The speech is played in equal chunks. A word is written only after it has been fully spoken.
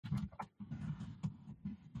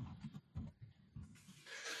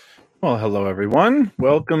Well, hello, everyone.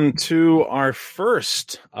 Welcome to our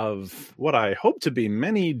first of what I hope to be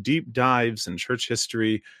many deep dives in church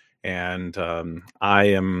history. And I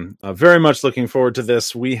am very much looking forward to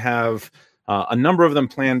this. We have a number of them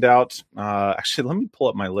planned out. Actually, let me pull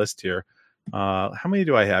up my list here. How many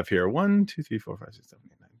do I have here? 1, 2, 3, 4, 5, 6, 7,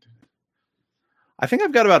 8, 9, 10. I think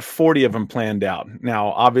I've got about 40 of them planned out. Now,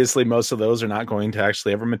 obviously, most of those are not going to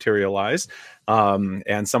actually ever materialize.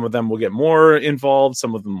 And some of them will get more involved.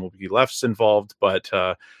 Some of them will be less involved. But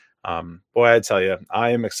boy, I tell you,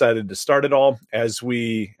 I am excited to start it all. As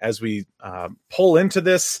we pull into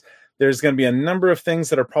this, there's going to be a number of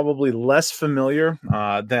things that are probably less familiar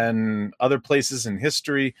than other places in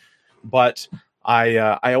history. But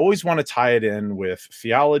I always want to tie it in with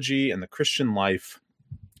theology and the Christian life,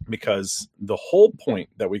 because the whole point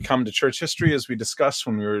that we come to church history, as we discussed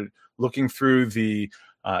when we were looking through the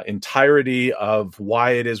entirety of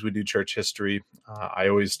why it is we do church history. I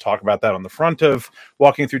always talk about that on the front of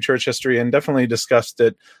walking through church history, and definitely discussed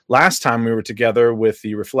it last time we were together with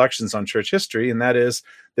the reflections on church history. And that is,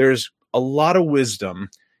 there's a lot of wisdom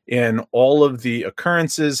in all of the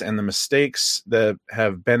occurrences and the mistakes that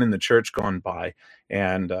have been in the church gone by.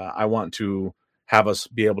 And I want to have us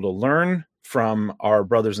be able to learn from our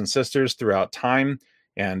brothers and sisters throughout time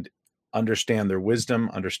and understand their wisdom,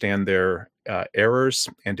 understand their errors,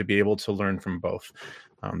 and to be able to learn from both.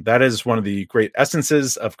 That is one of the great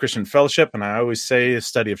essences of Christian fellowship. And I always say a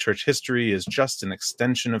study of church history is just an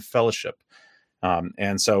extension of fellowship.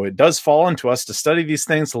 And so it does fall into us to study these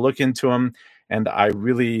things, to look into them. And I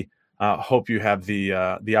really hope you have the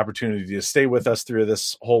opportunity to stay with us through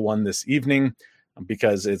this whole one this evening,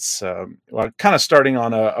 because it's kind of starting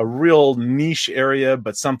on a real niche area,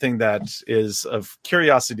 but something that is of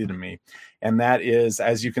curiosity to me. And that is,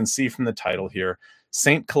 as you can see from the title here,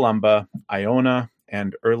 St. Columba, Iona,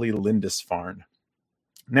 and early Lindisfarne.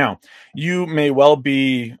 Now, you may well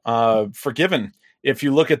be forgiven if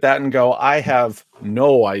you look at that and go, I have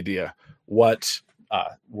no idea what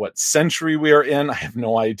century we are in. I have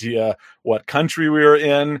no idea what country we are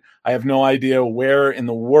in. I have no idea where in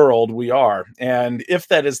the world we are. And if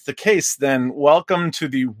that is the case, then welcome to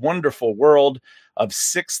the wonderful world of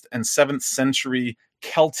 6th and 7th century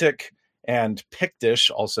Celtic and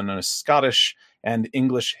Pictish, also known as Scottish and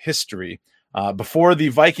English history. Before the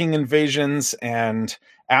Viking invasions and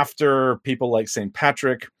after people like St.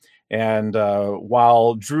 Patrick. And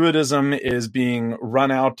while Druidism is being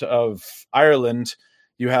run out of Ireland,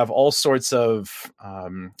 you have all sorts of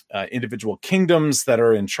individual kingdoms that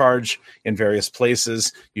are in charge in various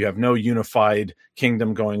places. You have no unified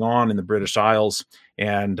kingdom going on in the British Isles.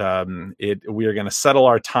 And we are going to settle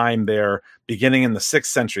our time there beginning in the 6th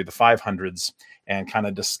century, the 500s, and kind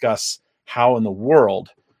of discuss how in the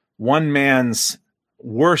world one man's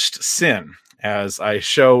worst sin, as I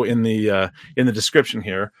show in the description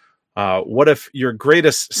here, what if your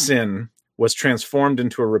greatest sin was transformed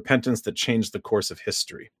into a repentance that changed the course of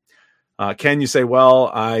history? Can you say,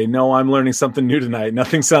 well, I know I'm learning something new tonight.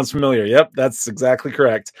 Nothing sounds familiar. Yep, that's exactly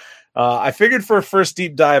correct. I figured for a first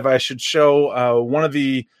deep dive, I should show one of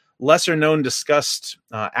the lesser known discussed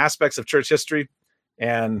aspects of church history.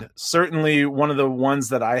 And certainly one of the ones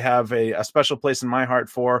that I have a special place in my heart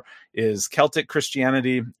for is Celtic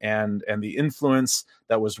Christianity and the influence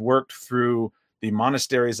that was worked through the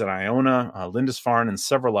monasteries at Iona, Lindisfarne, and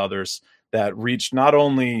several others that reached not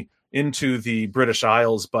only into the British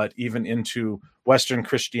Isles, but even into Western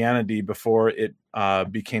Christianity before it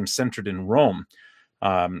became centered in Rome.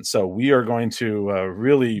 So we are going to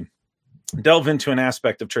really delve into an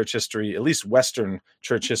aspect of church history, at least Western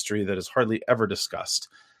church history, that is hardly ever discussed.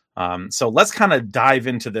 So let's kind of dive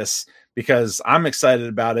into this, because I'm excited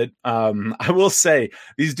about it. I will say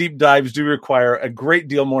these deep dives do require a great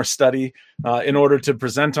deal more study in order to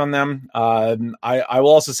present on them. I will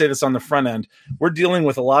also say this on the front end. We're dealing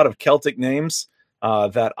with a lot of Celtic names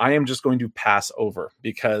that I am just going to pass over,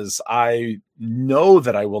 because I know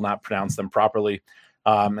that I will not pronounce them properly.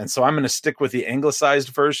 And so I'm going to stick with the anglicized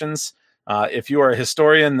versions. If you are a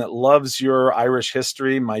historian that loves your Irish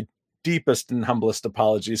history, my deepest and humblest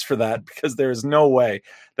apologies for that, because there is no way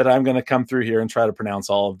that I'm going to come through here and try to pronounce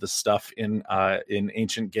all of this stuff in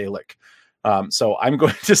ancient Gaelic. So I'm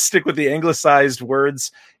going to stick with the anglicized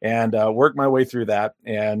words and work my way through that.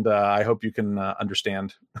 And I hope you can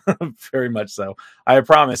understand very much so. I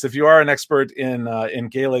promise, if you are an expert in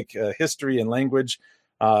Gaelic history and language,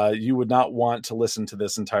 you would not want to listen to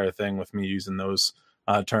this entire thing with me using those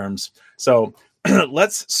terms. So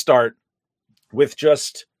let's start with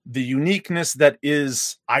just the uniqueness that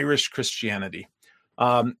is Irish Christianity.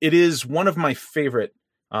 It is one of my favorite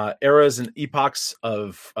eras and epochs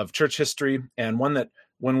of church history, and one that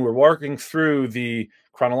when we're walking through the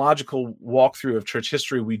chronological walkthrough of church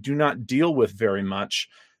history, we do not deal with very much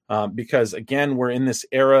because, again, we're in this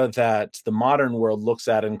era that the modern world looks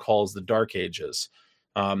at and calls the Dark Ages.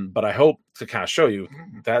 But I hope to kind of show you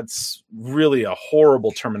that's really a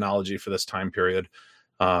horrible terminology for this time period.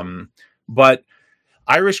 But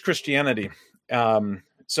Irish Christianity.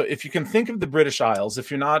 So if you can think of the British Isles, if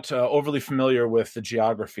you're not overly familiar with the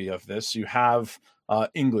geography of this, you have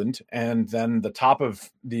England, and then the top of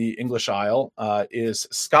the English Isle is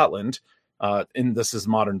Scotland. This is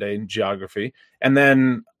modern day geography, and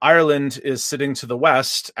then Ireland is sitting to the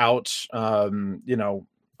west, out,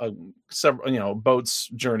 several boats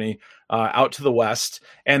journey out to the west,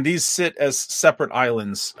 and these sit as separate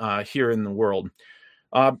islands here in the world.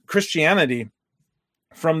 Christianity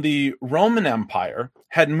from the Roman Empire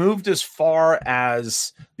had moved as far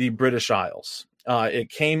as the British Isles. It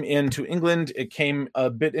came into England. It came a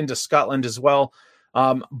bit into Scotland as well.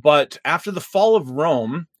 But after the fall of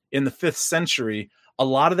Rome in the 5th century, a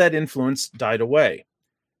lot of that influence died away.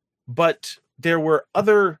 But there were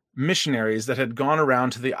other missionaries that had gone around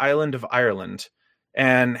to the island of Ireland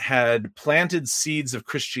and had planted seeds of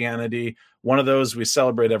Christianity. One of those we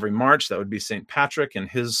celebrate every March. That would be St. Patrick and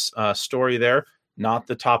his story there. Not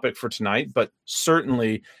the topic for tonight, but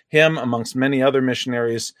certainly him, amongst many other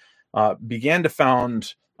missionaries, began to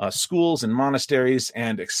found schools and monasteries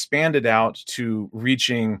and expanded out to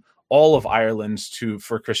reaching all of Ireland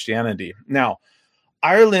for Christianity. Now,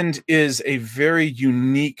 Ireland is a very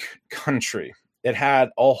unique country. It had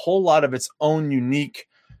a whole lot of its own unique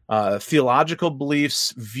theological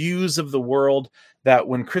beliefs, views of the world, that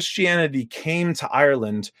when Christianity came to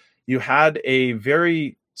Ireland, you had a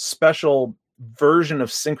very special version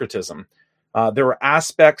of syncretism. There were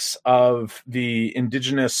aspects of the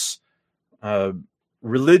indigenous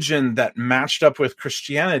religion that matched up with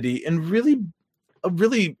Christianity in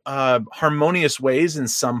really harmonious ways in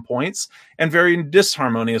some points, and very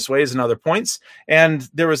disharmonious ways in other points. And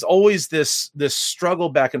there was always this struggle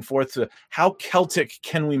back and forth to how Celtic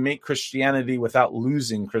can we make Christianity without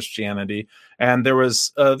losing Christianity. And there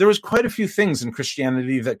was quite a few things in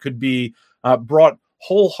Christianity that could be brought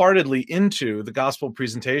wholeheartedly into the gospel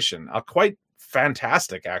presentation. Quite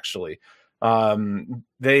fantastic, actually.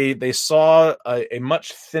 They saw a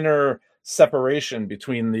much thinner separation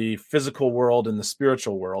between the physical world and the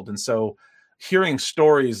spiritual world. And so hearing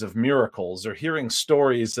stories of miracles or hearing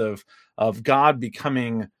stories of God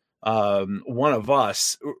becoming one of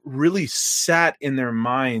us really sat in their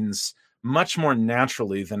minds much more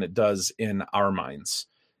naturally than it does in our minds.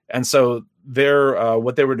 And so they're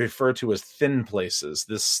what they would refer to as thin places,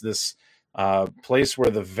 this place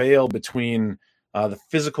where the veil between the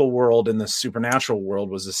physical world and the supernatural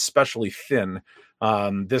world was especially thin.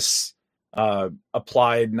 This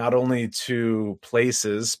applied not only to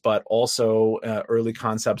places, but also early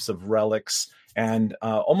concepts of relics and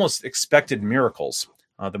almost expected miracles.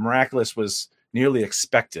 The miraculous was nearly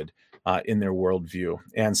expected in their worldview.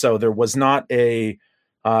 And so there was not a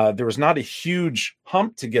huge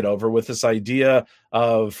hump to get over with this idea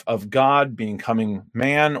of God becoming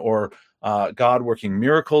man, or God working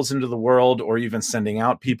miracles into the world, or even sending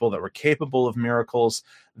out people that were capable of miracles.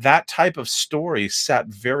 That type of story sat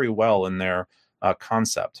very well in their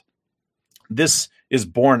concept. This is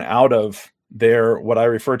born out of their, what I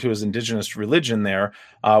refer to as indigenous religion there,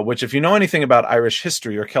 which, if you know anything about Irish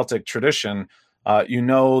history or Celtic tradition, you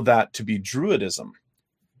know that to be Druidism.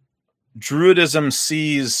 Druidism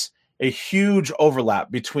sees a huge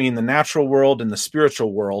overlap between the natural world and the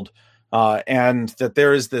spiritual world, and that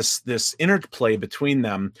there is this interplay between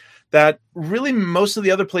them that really most of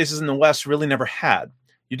the other places in the West really never had.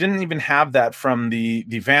 You didn't even have that from the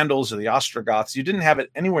Vandals or the Ostrogoths. You didn't have it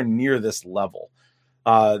anywhere near this level.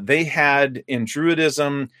 They had in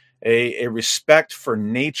Druidism a respect for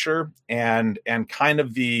nature and kind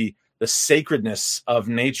of the sacredness of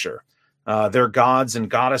nature. Their gods and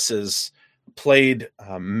goddesses played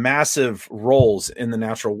massive roles in the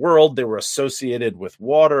natural world. They were associated with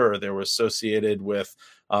water, or they were associated with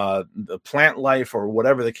the plant life, or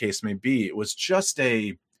whatever the case may be. It was just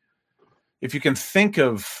if you can think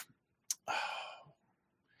of,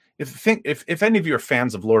 if any of you are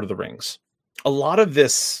fans of Lord of the Rings, a lot of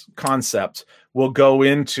this concept will go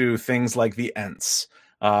into things like the Ents,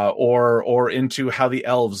 or into how the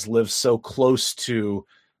elves live so close to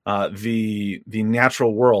the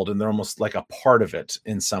natural world, and they're almost like a part of it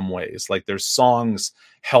in some ways. Like their songs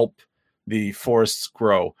help the forests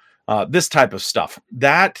grow. This type of stuff.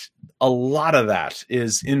 A lot of that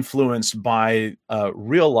is influenced by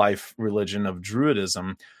real life religion of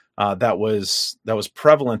Druidism that was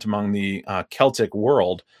prevalent among the Celtic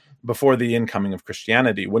world. before the incoming of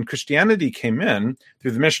Christianity. When Christianity came in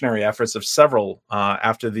through the missionary efforts of several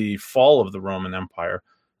after the fall of the Roman Empire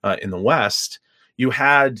in the West, you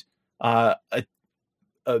had a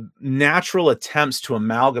natural attempts to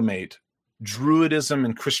amalgamate Druidism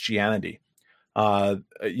and Christianity.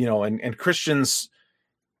 And Christians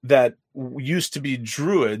that used to be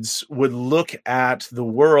Druids would look at the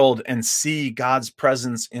world and see God's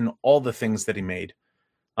presence in all the things that he made.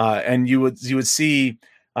 And you would see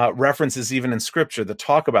references even in scripture that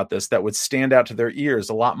talk about this that would stand out to their ears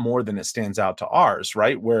a lot more than it stands out to ours,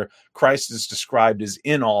 right? Where Christ is described as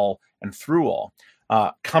in all and through all.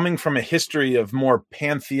 Coming from a history of more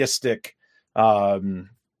pantheistic,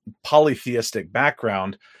 polytheistic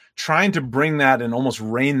background, trying to bring that and almost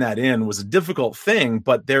rein that in was a difficult thing,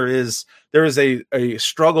 but there is a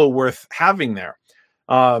struggle worth having there.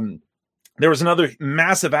 There was another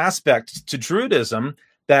massive aspect to Druidism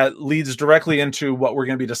that leads directly into what we're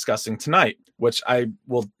going to be discussing tonight, which I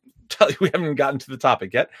will tell you we haven't gotten to the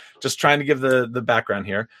topic yet, just trying to give the background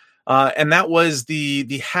here. And that was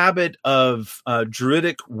the habit of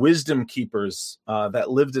Druidic wisdom keepers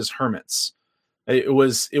that lived as hermits. It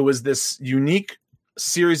was this unique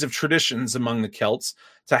series of traditions among the Celts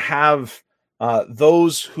to have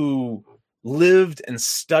those who lived and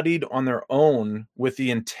studied on their own with the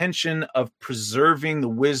intention of preserving the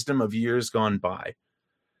wisdom of years gone by.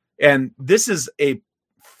 And this is a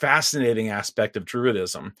fascinating aspect of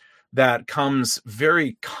Druidism that comes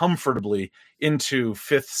very comfortably into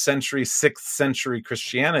 5th century, 6th century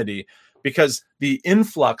Christianity, because the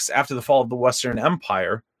influx after the fall of the Western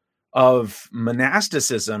Empire of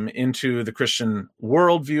monasticism into the Christian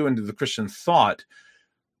worldview, into the Christian thought,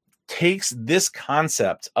 takes this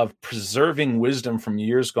concept of preserving wisdom from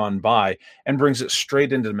years gone by and brings it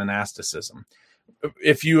straight into monasticism.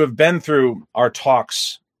 If you have been through our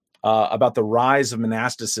talks about the rise of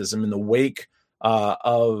monasticism in the wake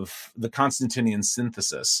of the Constantinian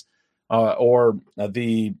synthesis, or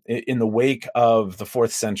in the wake of the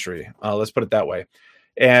 4th century, let's put it that way,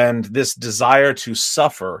 and this desire to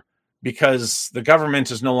suffer because the government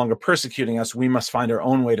is no longer persecuting us, we must find our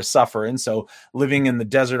own way to suffer. And so living in the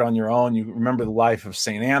desert on your own, you remember the life of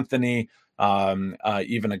St. Anthony,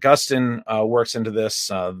 even Augustine works into this,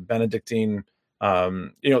 Benedictine,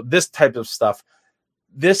 this type of stuff.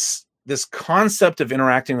 This concept of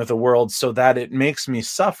interacting with the world so that it makes me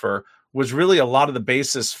suffer was really a lot of the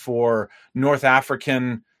basis for North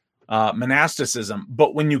African monasticism.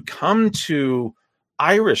 But when you come to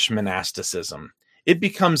Irish monasticism, it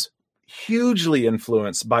becomes hugely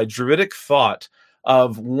influenced by Druidic thought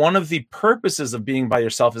of one of the purposes of being by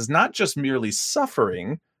yourself is not just merely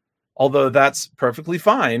suffering, although that's perfectly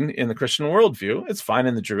fine in the Christian worldview. It's fine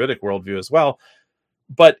in the Druidic worldview as well.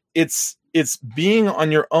 But it's being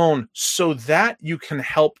on your own so that you can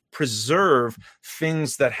help preserve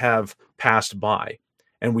things that have passed by,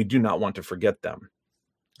 and we do not want to forget them.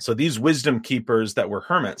 So these wisdom keepers that were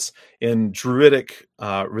hermits in Druidic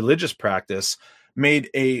religious practice made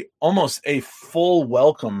almost a full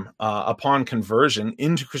welcome upon conversion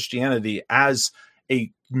into Christianity as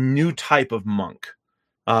a new type of monk.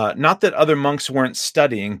 Not that other monks weren't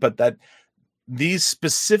studying, but that these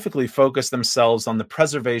specifically focus themselves on the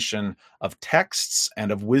preservation of texts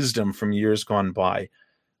and of wisdom from years gone by.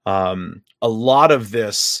 A lot of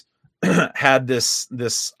this had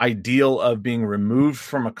this ideal of being removed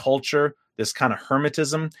from a culture, this kind of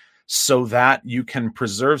hermetism, so that you can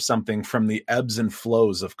preserve something from the ebbs and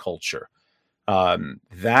flows of culture.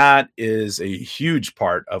 That is a huge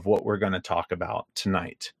part of what we're going to talk about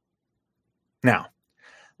tonight. Now,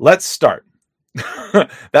 let's start.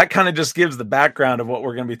 That kind of just gives the background of what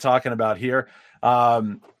we're going to be talking about here,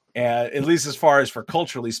 at least as far as for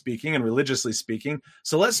culturally speaking and religiously speaking.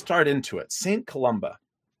 So let's start into it. St. Columba.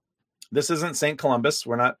 This isn't St. Columbus.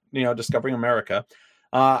 We're not, discovering America.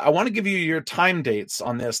 I want to give you your time dates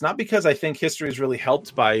on this, not because I think history is really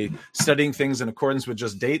helped by studying things in accordance with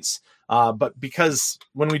just dates, but because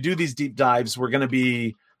when we do these deep dives, we're going to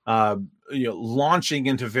be launching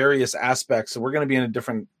into various aspects. So we're going to be in a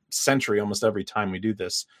different century almost every time we do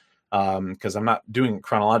this, because I'm not doing it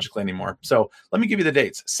chronologically anymore. So let me give you the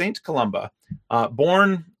dates. St. Columba,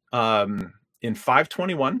 born in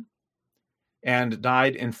 521 and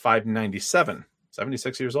died in 597,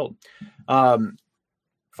 76 years old.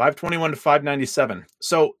 521 to 597.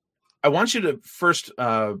 So I want you to first,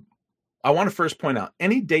 point out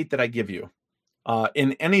any date that I give you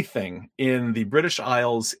in anything in the British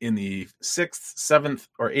Isles in the 6th, 7th,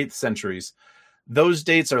 or 8th centuries. Those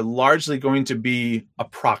dates are largely going to be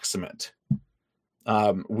approximate.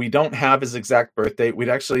 We don't have his exact birth date. We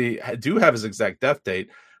actually do have his exact death date,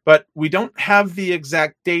 But we don't have the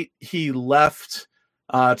exact date he left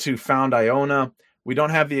to found Iona. We don't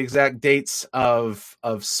have the exact dates of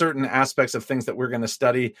certain aspects of things that we're going to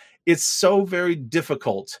study. It's so very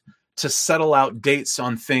difficult to settle out dates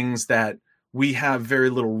on things that we have very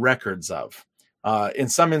little records of. In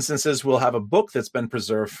some instances, we'll have a book that's been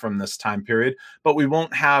preserved from this time period, but we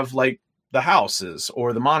won't have like the houses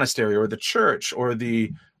or the monastery or the church or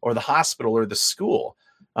the hospital or the school,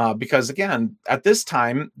 because again, at this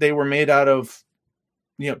time they were made out of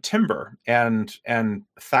timber and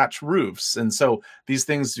thatch roofs, and so these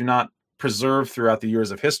things do not preserve throughout the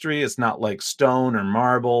years of history. It's not like stone or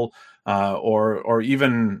marble or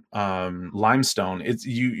even limestone.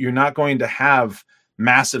 You're not going to have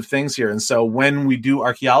massive things here, and so when we do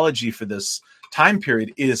archaeology for this time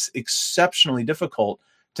period, it is exceptionally difficult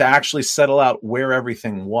to actually settle out where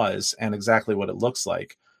everything was and exactly what it looks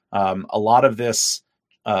like. A lot of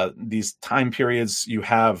these time periods, you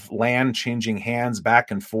have land changing hands back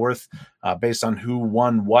and forth based on who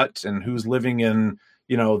won what and who's living in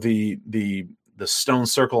the stone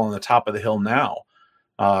circle on the top of the hill now.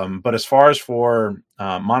 But as far as for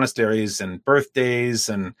monasteries and birthdays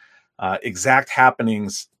and exact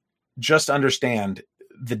happenings, just understand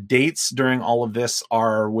the dates during all of this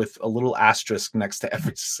are with a little asterisk next to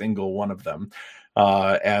every single one of them.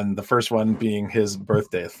 And the first one being his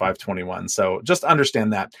birthday, 521. So just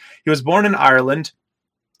understand that. He was born in Ireland.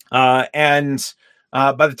 And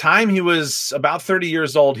by the time he was about 30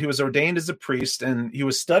 years old, he was ordained as a priest, and he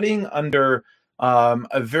was studying under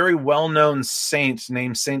a very well-known saint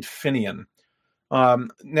named Saint Finian.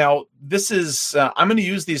 Now, this is, I'm going to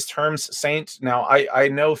use these terms saint. Now, I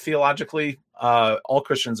know theologically, all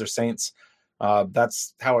Christians are saints.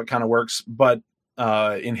 That's how it kind of works. But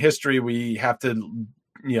in history, we have to,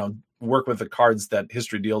 work with the cards that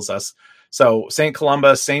history deals us. So Saint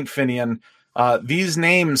Columba, Saint Finian, these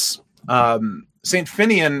names, Saint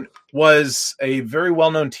Finian was a very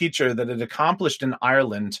well-known teacher that had accomplished in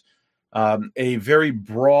Ireland a very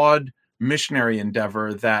broad missionary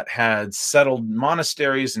endeavor that had settled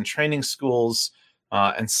monasteries and training schools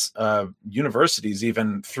and universities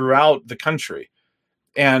even throughout the country.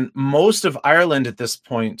 And most of Ireland at this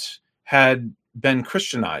point had been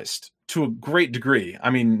Christianized to a great degree. I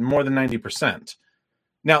mean, more than 90%.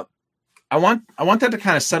 Now, I want that to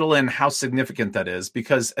kind of settle in how significant that is,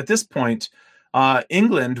 because at this point,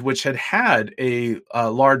 England, which had a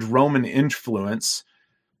large Roman influence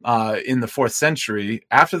in the 4th century,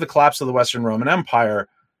 after the collapse of the Western Roman Empire,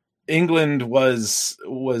 England was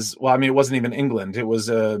well, I mean, it wasn't even England. It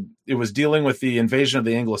was dealing with the invasion of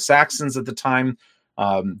the Anglo-Saxons at the time.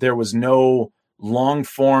 There was no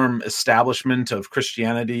long-form establishment of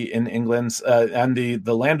Christianity in England, and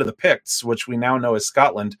the land of the Picts, which we now know as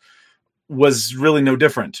Scotland, was really no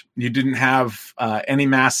different. You didn't have any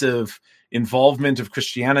massive involvement of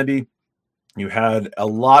Christianity. You had a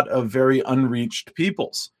lot of very unreached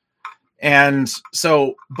peoples. And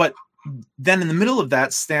so, but then in the middle of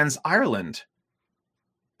that stands Ireland.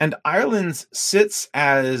 And Ireland sits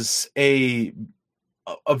as a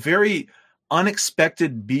very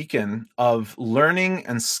unexpected beacon of learning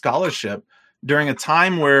and scholarship during a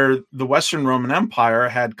time where the Western Roman Empire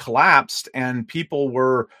had collapsed and people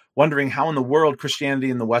were wondering how in the world Christianity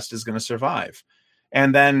in the West is going to survive.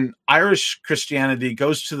 And then Irish Christianity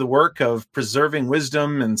goes to the work of preserving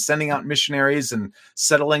wisdom and sending out missionaries and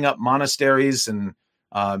settling up monasteries and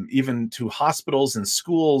even to hospitals and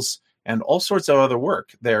schools and all sorts of other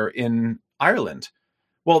work there in Ireland.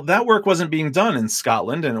 Well, that work wasn't being done in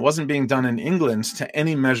Scotland, and it wasn't being done in England to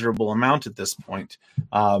any measurable amount at this point.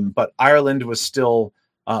 But Ireland was still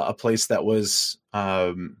a place that was,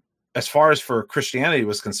 as far as for Christianity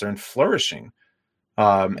was concerned, flourishing.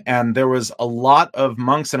 And there was a lot of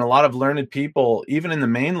monks and a lot of learned people, even in the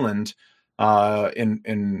mainland,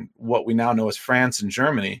 in what we now know as France and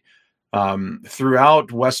Germany,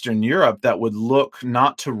 throughout Western Europe, that would look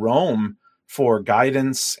not to Rome for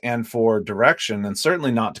guidance and for direction, and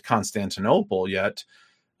certainly not to Constantinople yet,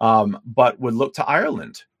 but would look to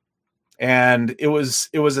Ireland. And it was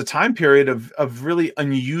a time period of really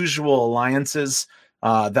unusual alliances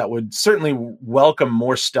that would certainly welcome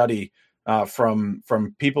more study from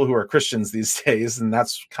people who are Christians these days, and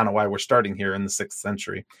that's kind of why we're starting here in the 6th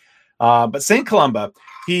century. But Saint Columba,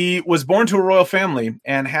 he was born to a royal family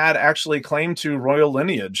and had actually claim to royal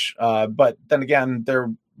lineage. But then again,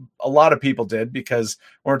 a lot of people did, because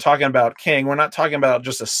when we're talking about king, we're not talking about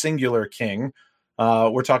just a singular king.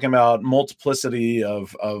 We're talking about multiplicity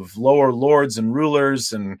of lower lords and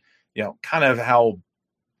rulers, and kind of how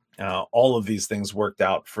all of these things worked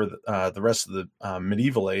out for the rest of the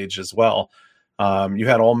medieval age as well. You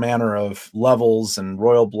had all manner of levels and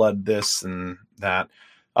royal blood, this and that.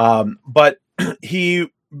 But he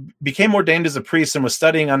became ordained as a priest and was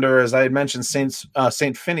studying under, as I had mentioned, Saint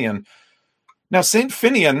Finian. Now, Saint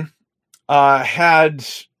Finian had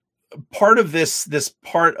part of this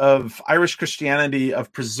part of Irish Christianity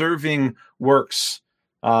of preserving works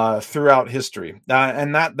throughout history,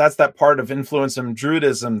 and that's that part of influence in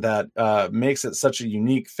Druidism that makes it such a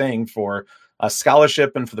unique thing for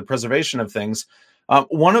scholarship and for the preservation of things.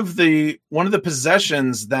 One of the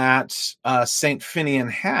possessions that Saint Finian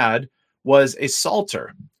had was a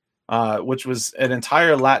psalter, which was an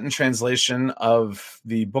entire Latin translation of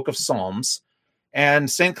the Book of Psalms.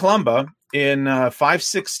 And Saint Columba in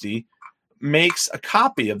 560 makes a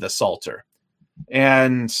copy of the psalter,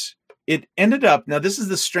 and it ended up. Now, this is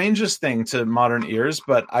the strangest thing to modern ears,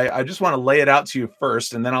 but I just want to lay it out to you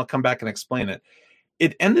first, and then I'll come back and explain it.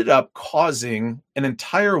 It ended up causing an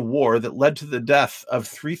entire war that led to the death of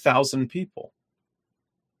 3,000 people.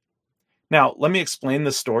 Now, let me explain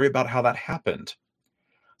the story about how that happened.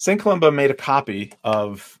 St. Columba made a copy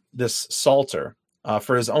of this psalter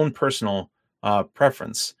for his own personal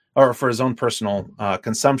preference, or for his own personal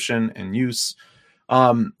consumption and use.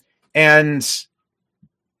 And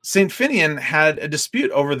St. Finian had a dispute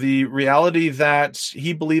over the reality that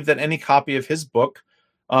he believed that any copy of his book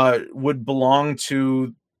would belong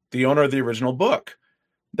to the owner of the original book.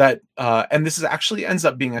 And this actually ends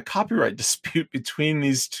up being a copyright dispute between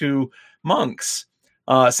these two monks.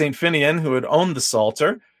 St. Finian, who had owned the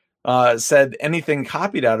Psalter, said anything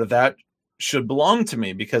copied out of that should belong to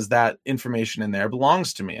me because that information in there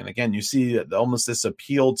belongs to me. And again, you see almost this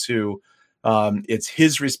appeal to it's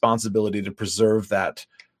his responsibility to preserve that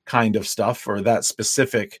kind of stuff or that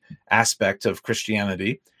specific aspect of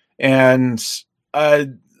Christianity. And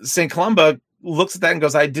St. Columba looks at that and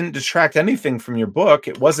goes, I didn't detract anything from your book.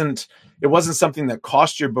 It wasn't something that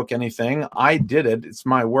cost your book anything. I did it. It's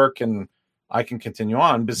my work and I can continue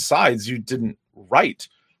on. Besides, you didn't write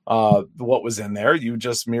what was in there. You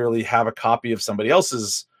just merely have a copy of somebody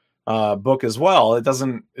else's book as well. It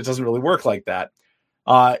doesn't really work like that.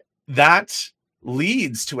 That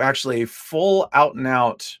leads to actually a full out and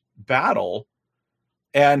out battle.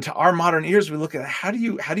 And to our modern ears, we look at how do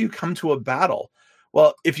you come to a battle?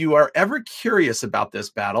 Well, if you are ever curious about this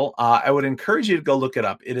battle, I would encourage you to go look it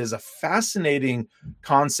up. It is a fascinating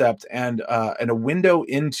concept and a window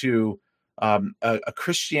into a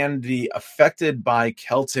Christianity affected by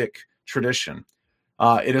Celtic tradition.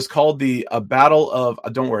 It is called the Battle of.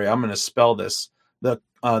 Don't worry, I'm going to spell this. The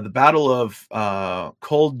Battle of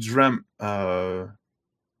Dremin.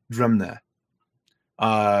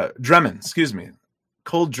 Excuse me,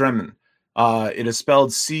 Cold Dremin. It is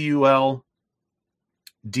spelled Culdreimne.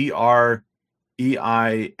 Dremin.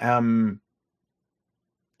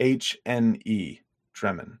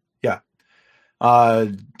 Yeah.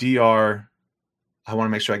 I want to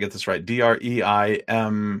make sure I get this right.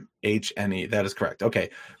 Dreimhne. That is correct.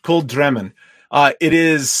 Okay. Cold Dremin. It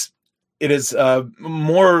is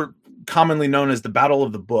more commonly known as the Battle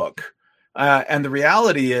of the Book. And the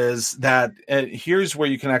reality is that here's where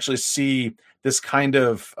you can actually see this kind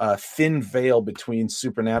of thin veil between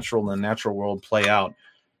supernatural and the natural world play out.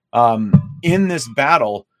 In this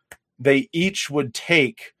battle, they each would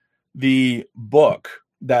take the book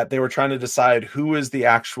that they were trying to decide who is the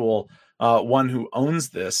actual one who owns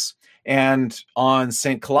this. And on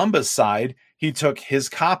St. Columba's side, he took his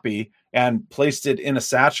copy and placed it in a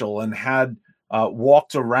satchel and had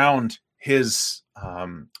walked around his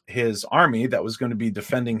army that was going to be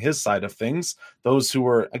defending his side of things. Those who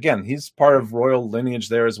were, again, he's part of royal lineage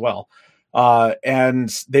there as well. And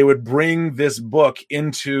they would bring this book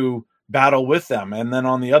into battle with them. And then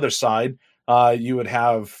on the other side, you would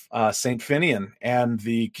have Saint Finian and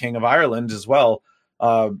the King of Ireland as well,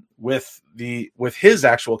 with his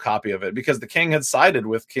actual copy of it, because the king had sided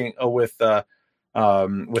with Saint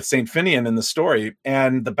Finian in the story,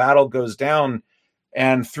 and the battle goes down,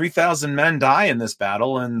 and 3,000 men die in this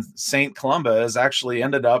battle, and Saint Columba has actually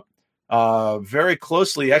ended up very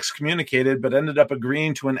closely excommunicated, but ended up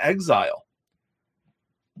agreeing to an exile.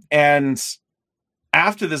 And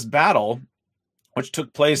after this battle, which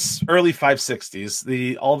took place early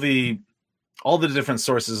 560s, all the different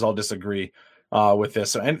sources all disagree with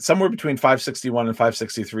this. So, and somewhere between 561 and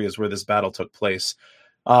 563 is where this battle took place.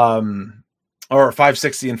 Or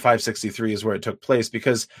 560 and 563 is where it took place,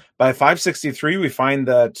 because by 563 we find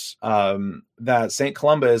that that Saint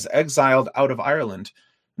Columba is exiled out of Ireland,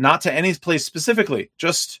 not to any place specifically,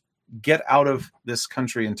 just get out of this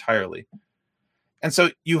country entirely. And so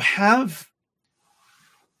you have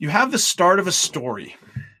the start of a story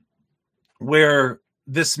where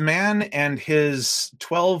this man and his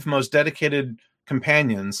 12 most dedicated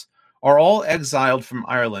companions are all exiled from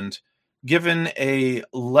Ireland, given a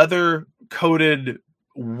leather-coated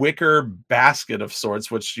wicker basket of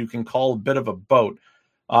sorts, which you can call a bit of a boat,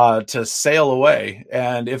 to sail away.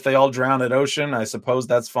 And if they all drown at ocean, I suppose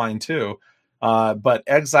that's fine too. But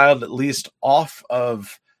exiled at least off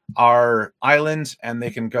of our island, and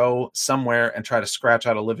they can go somewhere and try to scratch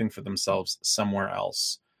out a living for themselves somewhere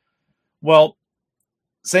else. Well,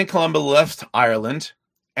 St. Columba left Ireland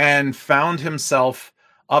and found himself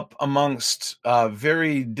up amongst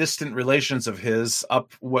very distant relations of his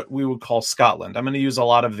up what we would call Scotland. I'm going to use a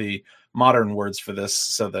lot of the modern words for this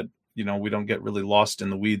so that we don't get really lost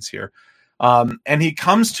in the weeds here. And he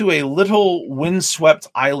comes to a little windswept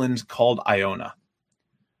island called Iona.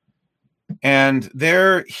 And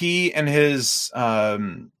there he and his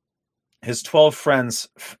 12 friends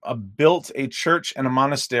built a church and a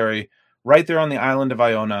monastery right there on the island of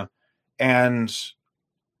Iona, and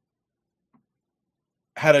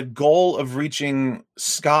had a goal of reaching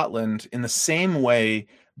Scotland in the same way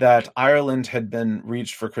that Ireland had been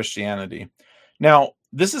reached for Christianity. Now,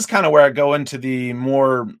 this is kind of where I go into the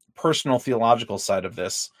more personal theological side of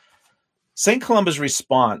this. St. Columba's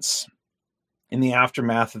response in the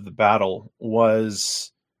aftermath of the battle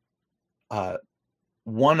was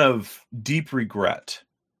one of deep regret.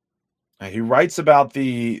 He writes about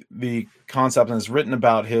the concept, and has written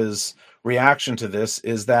about his reaction to this,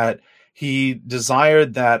 is that he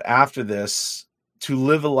desired that after this to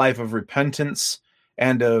live a life of repentance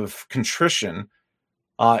and of contrition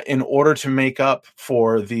in order to make up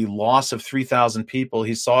for the loss of 3,000 people.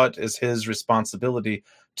 He saw it as his responsibility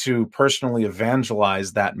to personally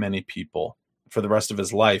evangelize that many people for the rest of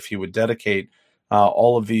his life. He would dedicate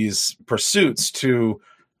all of these pursuits to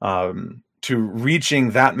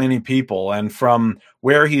reaching that many people. And from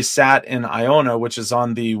where he sat in Iona, which is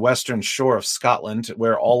on the western shore of Scotland,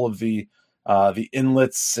 where all of the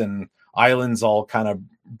inlets and islands all kind of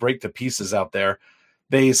break to pieces out there,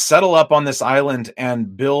 they settle up on this island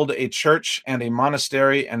and build a church and a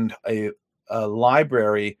monastery and a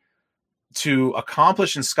library to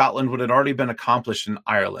accomplish in Scotland what had already been accomplished in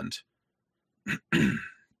Ireland.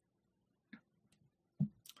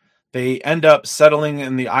 They end up settling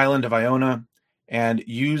in the island of Iona and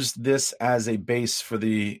used this as a base for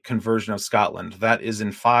the conversion of Scotland. That is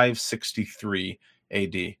in 563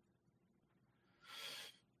 AD.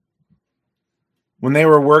 When they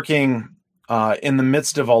were working in the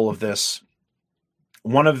midst of all of this,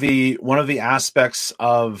 one of the aspects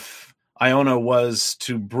of Iona was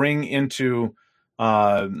to bring into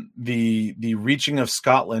the reaching of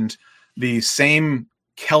Scotland the same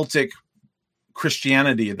Celtic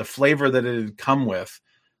Christianity, the flavor that it had come with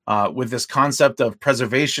this concept of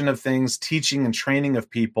preservation of things, teaching and training of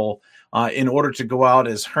people in order to go out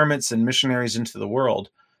as hermits and missionaries into the world,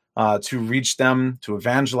 to reach them, to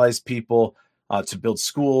evangelize people, to build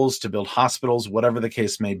schools, to build hospitals, whatever the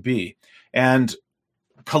case may be. And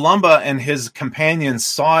Columba and his companions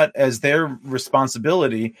saw it as their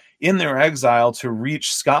responsibility in their exile to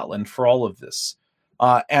reach Scotland for all of this.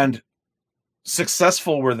 And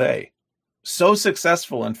successful were they. So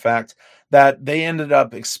successful, in fact, that they ended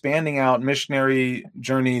up expanding out missionary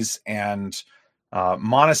journeys and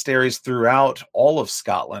monasteries throughout all of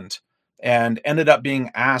Scotland, and ended up being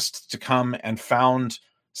asked to come and found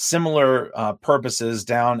similar purposes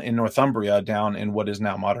down in Northumbria, down in what is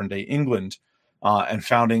now modern-day England, and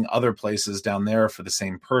founding other places down there for the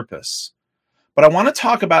same purpose. But I want to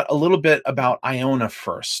talk about a little bit about Iona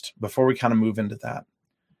first, before we kind of move into that.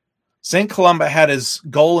 St. Columba had his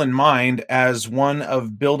goal in mind as one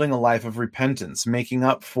of building a life of repentance, making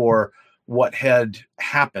up for what had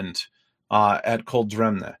happened at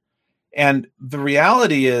Coldremne. And the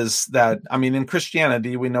reality is that, in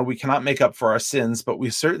Christianity, we know we cannot make up for our sins, but we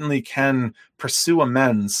certainly can pursue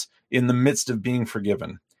amends in the midst of being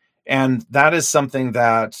forgiven. And that is something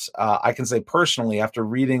that I can say personally, after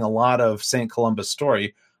reading a lot of St. Columba's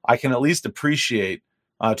story, I can at least appreciate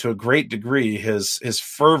to a great degree his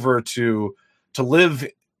fervor to live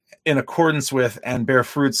in accordance with and bear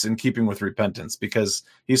fruits in keeping with repentance, because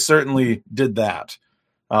he certainly did that.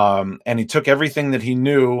 And he took everything that he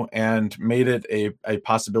knew and made it a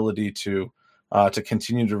possibility to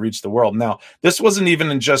continue to reach the world. Now, this wasn't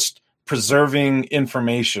even in just preserving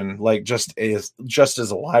information, like just as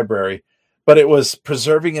a library, but it was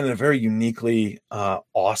preserving it in a very uniquely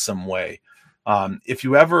awesome way. If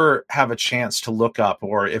you ever have a chance to look up,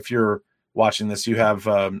 or if you're watching this, you have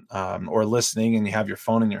or listening, and you have your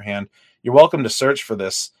phone in your hand, you're welcome to search for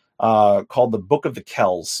this, called the Book of the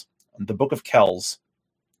Kells. The Book of Kells,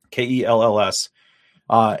 Kells.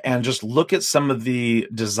 and just look at some of the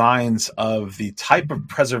designs of the type of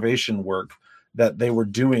preservation work that they were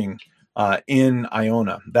doing in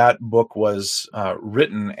Iona. That book was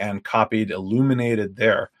written and copied, illuminated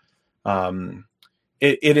there.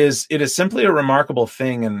 It is simply a remarkable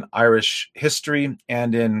thing in Irish history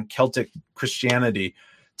and in Celtic Christianity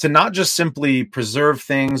to not just simply preserve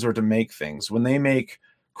things or to make things. When they make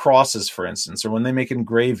crosses, for instance, or when they make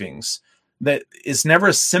engravings, that is never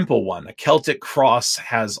a simple one. A Celtic cross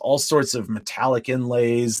has all sorts of metallic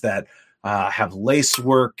inlays that have lace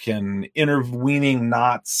work and interweaving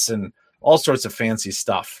knots and all sorts of fancy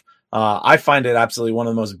stuff. I find it absolutely one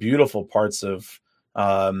of the most beautiful parts of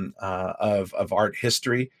art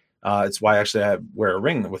history. It's why actually I wear a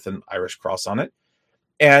ring with an Irish cross on it.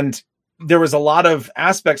 And there was a lot of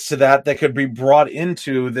aspects to that could be brought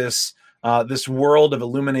into this world of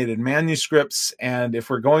illuminated manuscripts. And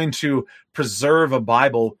if we're going to preserve a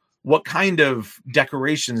Bible, what kind of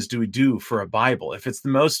decorations do we do for a Bible? If it's the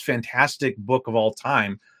most fantastic book of all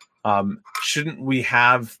time, shouldn't we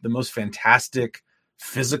have the most fantastic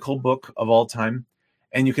physical book of all time?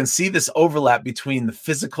 And you can see this overlap between the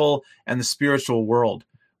physical and the spiritual world,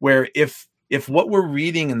 where if what we're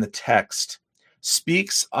reading in the text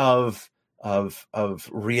speaks of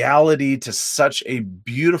reality to such a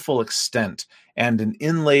beautiful extent and an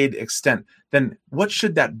inlaid extent, then what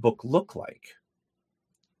should that book look like?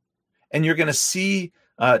 And you're going to see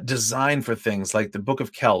design for things like the Book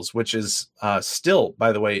of Kells, which is still,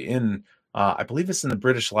 by the way, in I believe it's in the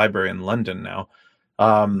British Library in London now.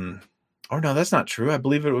 Or no, that's not true. I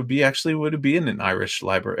believe it would be in an Irish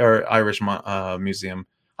library or Irish museum.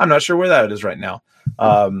 I'm not sure where that is right now.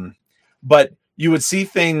 But you would see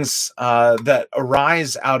things that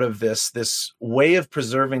arise out of this way of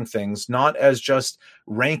preserving things, not as just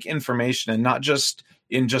rank information and not just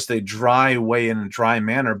in just a dry way, in a dry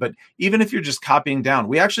manner, but even if you're just copying down,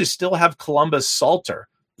 we actually still have Columba's Psalter,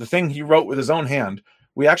 the thing he wrote with his own hand.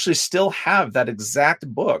 We actually still have that exact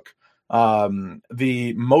book.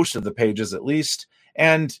 The most of the pages at least,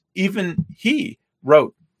 and even he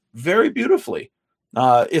wrote very beautifully.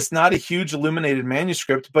 It's not a huge illuminated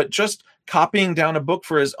manuscript, but just copying down a book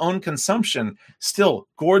for his own consumption, still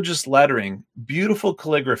gorgeous lettering, beautiful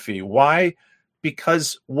calligraphy. Why?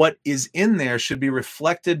 Because what is in there should be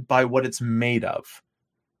reflected by what it's made of.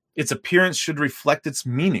 Its appearance should reflect its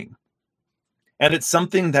meaning. And it's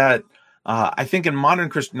something that I think in modern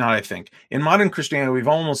Christianity, we've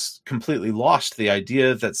almost completely lost the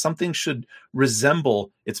idea that something should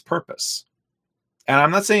resemble its purpose. And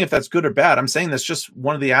I'm not saying if that's good or bad. I'm saying that's just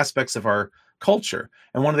one of the aspects of our culture.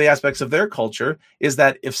 And one of the aspects of their culture is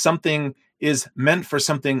that if something is meant for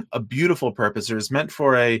a beautiful purpose, or is meant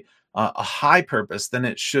for a high purpose, then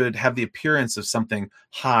it should have the appearance of something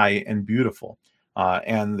high and beautiful.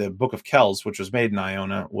 And the Book of Kells, which was made in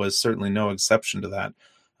Iona, was certainly no exception to that.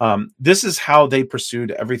 This is how they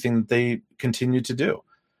pursued everything that they continued to do.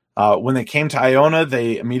 When they came to Iona,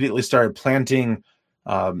 they immediately started planting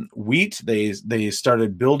wheat. They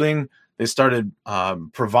started building. They started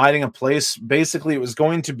providing a place. Basically, it was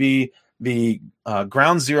going to be the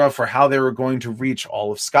ground zero for how they were going to reach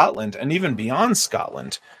all of Scotland and even beyond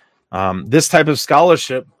Scotland. This type of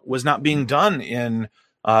scholarship was not being done in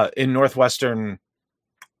northwestern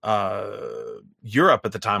Europe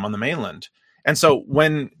at the time on the mainland. And so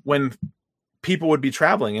when people would be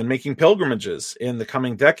traveling and making pilgrimages in the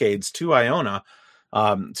coming decades to Iona,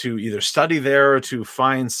 to either study there, or to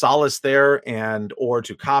find solace there, or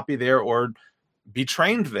to copy there, or be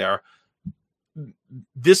trained there,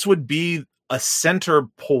 this would be a center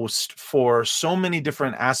post for so many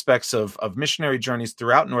different aspects of missionary journeys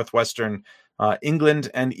throughout northwestern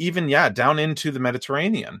England, and even down into the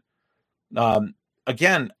Mediterranean.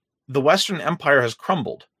 Again, the Western Empire has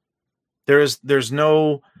crumbled. There's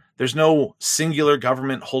no singular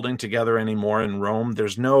government holding together anymore in Rome.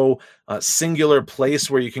 There's no singular place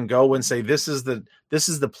where you can go and say this is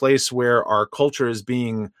the place where our culture is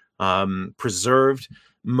being preserved.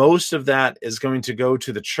 Most of that is going to go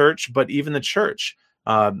to the church, but even the church,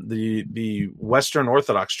 the Western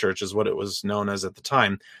Orthodox Church is what it was known as at the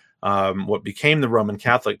time, what became the Roman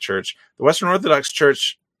Catholic Church. The Western Orthodox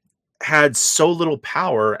Church had so little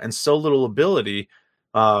power and so little ability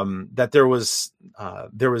that there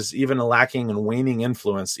was even a lacking and waning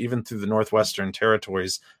influence even through the northwestern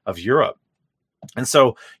territories of Europe. And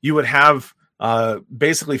so you would have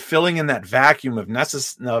basically filling in that vacuum of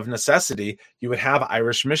necessity, you would have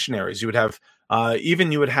Irish missionaries. You would have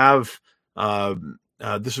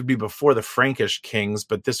this would be before the Frankish kings,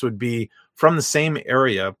 but this would be from the same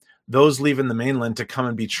area. those leaving the mainland to come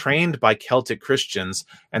and be trained by Celtic Christians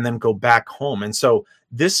and then go back home. And so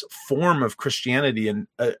this form of Christianity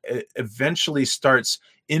eventually starts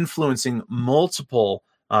influencing multiple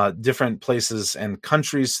different places and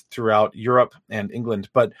countries throughout Europe and England,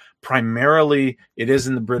 but primarily it is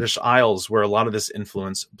in the British Isles where a lot of this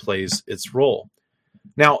influence plays its role.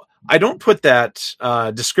 Now, I don't put that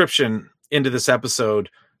description into this episode.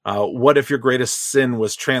 What if your greatest sin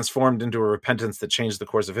was transformed into a repentance that changed the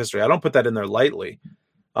course of history? I don't put that in there lightly.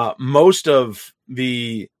 Most of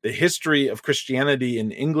the history of Christianity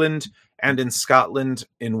in England and in Scotland,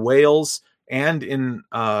 in Wales, and in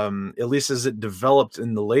at least as it developed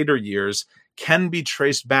in the later years, can be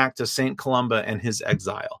traced back to Saint Columba and his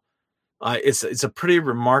exile. It's a pretty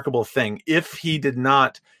remarkable thing. If he did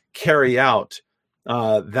not carry out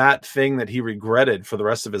that thing that he regretted for the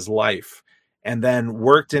rest of his life, and then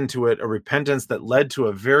worked into it a repentance that led to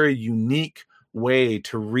a very unique way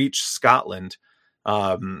to reach Scotland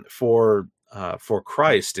for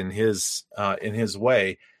Christ in his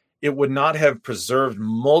way, it would not have preserved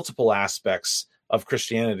multiple aspects of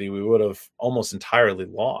Christianity. We would have almost entirely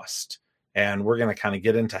lost. And we're going to kind of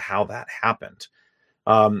get into how that happened.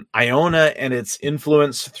 Iona and its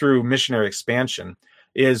influence through missionary expansion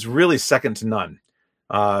is really second to none.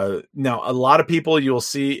 Now, a lot of people you'll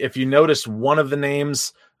see, if you notice one of the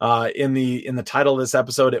names in the title of this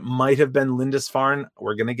episode, it might have been Lindisfarne.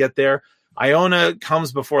 We're going to get there. Iona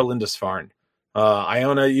comes before Lindisfarne.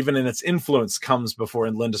 Iona, even in its influence, comes before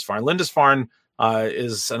Lindisfarne. Lindisfarne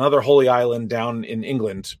is another holy island down in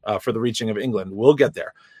England for the reaching of England. We'll get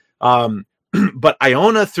there. But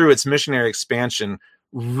Iona, through its missionary expansion,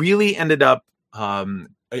 really ended up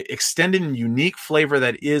extending a unique flavor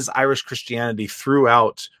that is Irish Christianity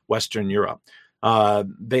throughout Western Europe.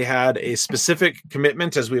 They had a specific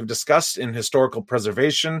commitment, as we've discussed, in historical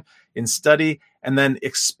preservation, in study, and then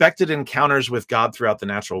expected encounters with God throughout the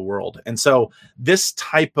natural world. And so this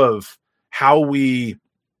type of how we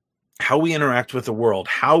interact with the world,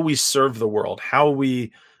 how we serve the world, how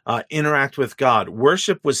we interact with God,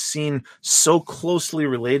 worship was seen so closely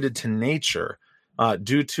related to nature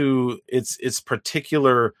due to its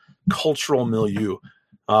particular cultural milieu.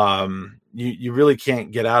 You really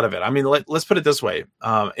can't get out of it. I mean, let's put it this way.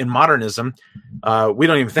 In modernism, we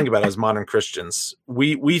don't even think about it as modern Christians.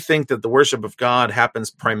 We think that the worship of God happens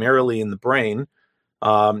primarily in the brain,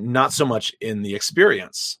 not so much in the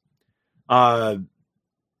experience. While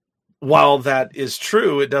that is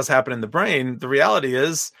true, it does happen in the brain. The reality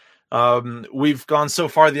is we've gone so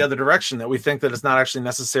far the other direction that we think that it's not actually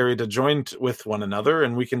necessary to join with one another,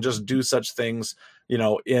 and we can just do such things,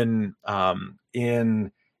 in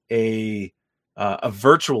a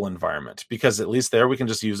virtual environment, because at least there we can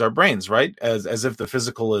just use our brains, right? As if the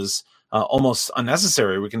physical is almost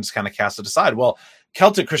unnecessary. We can just kind of cast it aside. Well,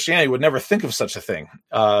 Celtic Christianity would never think of such a thing.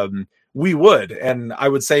 We would, and I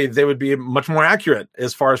would say they would be much more accurate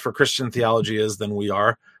as far as for Christian theology is than we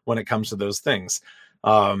are when it comes to those things.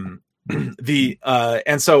 And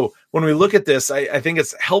so when we look at this, I think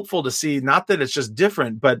it's helpful to see not that it's just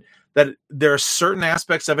different, but that there are certain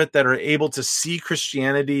aspects of it that are able to see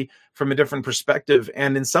Christianity from a different perspective,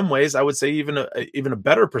 and in some ways, I would say even a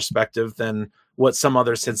better perspective than what some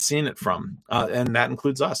others had seen it from, and that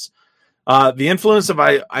includes us. The influence of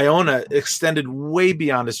Iona extended way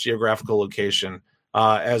beyond its geographical location,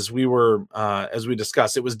 as we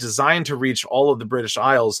discussed. It was designed to reach all of the British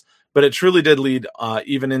Isles, but it truly did lead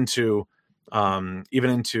even into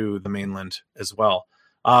the mainland as well.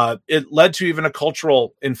 It led to even a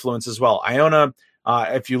cultural influence as well. Iona,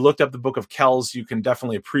 if you looked up the Book of Kells, you can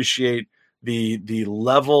definitely appreciate the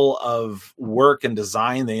level of work and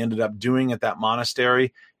design they ended up doing at that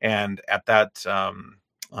monastery and at that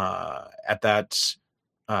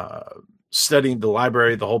studying the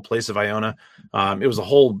library, the whole place of Iona. It was a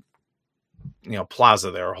whole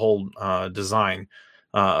plaza there, a whole design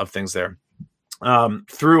of things there.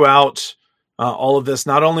 Throughout all of this,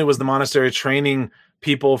 not only was the monastery training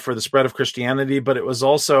people for the spread of Christianity, but it was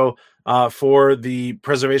also for the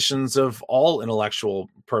preservations of all intellectual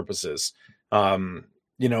purposes.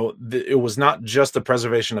 It was not just the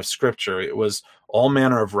preservation of scripture. It was all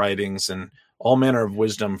manner of writings and all manner of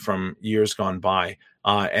wisdom from years gone by,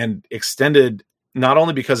 and extended not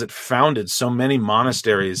only because it founded so many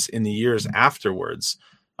monasteries in the years afterwards.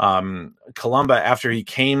 Columba, after he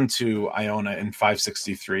came to Iona in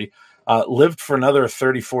 563, lived for another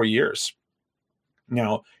 34 years.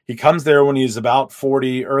 He comes there when he's about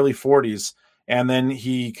 40, early 40s, and then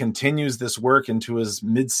he continues this work into his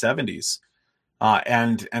mid 70s,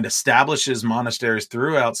 and establishes monasteries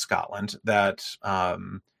throughout Scotland that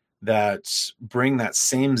bring that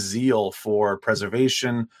same zeal for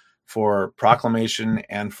preservation, for proclamation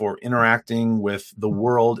and for interacting with the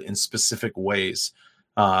world in specific ways.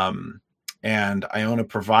 And Iona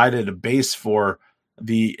provided a base for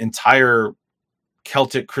the entire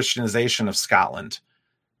Celtic Christianization of Scotland.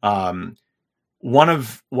 One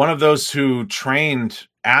of those who trained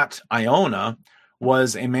at Iona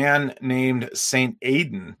was a man named Saint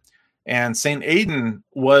Aidan. And Saint Aidan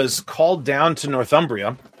was called down to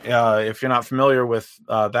Northumbria. If you're not familiar with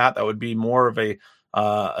that would be more of a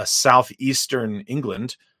southeastern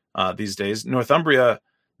England these days. Northumbria,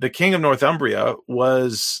 the king of Northumbria,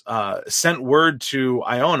 was sent word to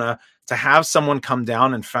Iona to have someone come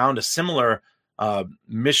down and found a similar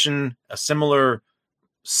mission, a similar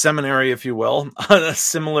seminary, if you will, a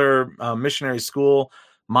similar missionary school,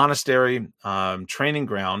 monastery, training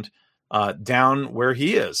ground down where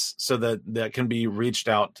he is, so that can be reached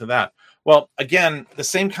out to that. Well, again, the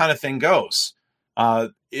same kind of thing goes.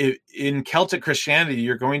 In Celtic Christianity,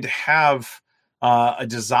 you're going to have a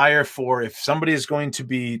desire for, if somebody is going to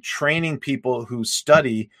be training people who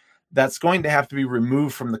study, that's going to have to be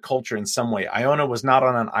removed from the culture in some way. Iona was not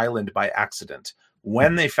on an island by accident.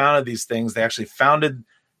 When they founded these things, they actually founded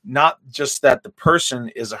not just that the person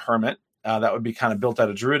is a hermit, that would be kind of built out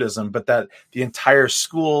of Druidism, but that the entire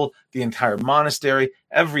school, the entire monastery,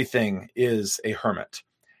 everything is a hermit.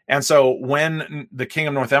 And so when the king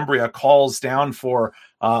of Northumbria calls down for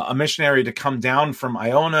a missionary to come down from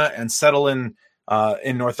Iona and settle in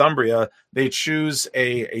Northumbria, they choose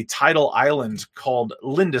a tidal island called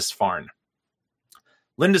Lindisfarne.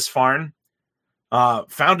 Lindisfarne,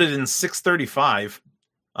 founded in 635.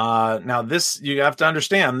 Now this, you have to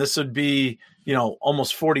understand, this would be,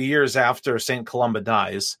 almost 40 years after St. Columba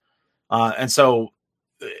dies. And so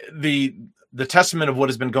the testament of what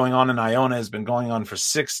has been going on in Iona has been going on for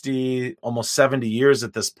 60, almost 70 years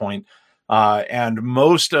at this point. And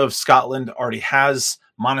most of Scotland already has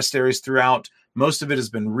monasteries throughout. Most of it has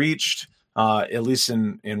been reached, at least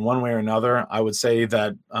in one way or another. I would say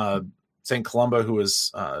that St. Columba, who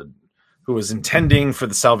was intending for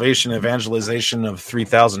the salvation and evangelization of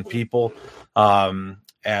 3,000 people,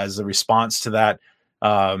 as a response to that,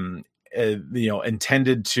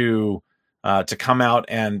 intended to come out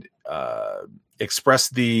and express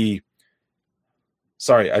the.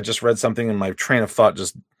 Sorry, I just read something and my train of thought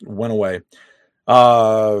just went away.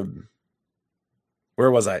 Where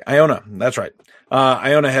was I? Iona. That's right.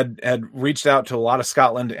 Iona had reached out to a lot of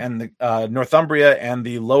Scotland, and the Northumbria and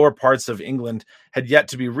the lower parts of England had yet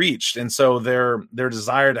to be reached. And so their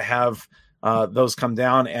desire to have those come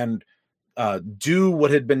down and do what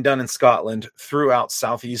had been done in Scotland throughout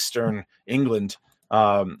southeastern England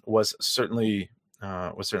was certainly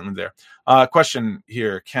there. Question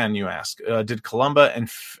here, Ken, you ask, did Columba and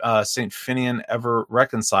St. Finian ever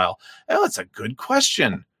reconcile? Oh, that's a good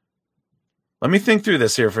question. Let me think through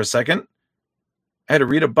this here for a second. I had to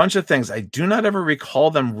read a bunch of things. I do not ever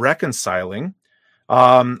recall them reconciling.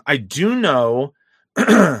 I do know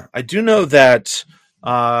that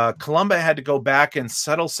Columba had to go back and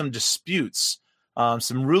settle some disputes,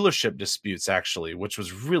 some rulership disputes, actually, which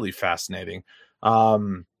was really fascinating.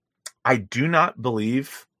 I do not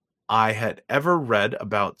believe I had ever read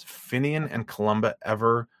about Finian and Columba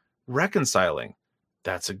ever reconciling.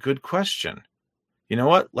 That's a good question. You know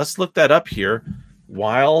what? Let's look that up here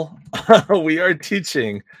while we are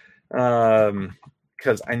teaching,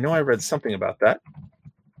 because I know I read something about that.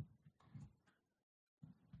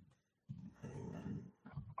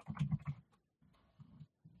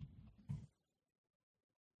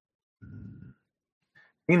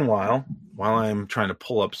 Meanwhile, while I'm trying to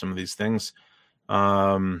pull up some of these things,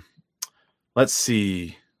 let's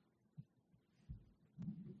see.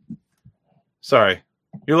 Sorry,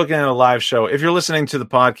 you're looking at a live show. If you're listening to the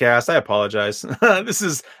podcast, I apologize. This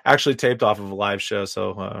is actually taped off of a live show,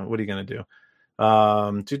 so what are you going to do?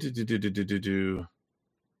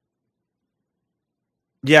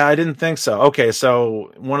 Yeah, I didn't think so. Okay,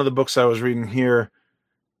 so one of the books I was reading here,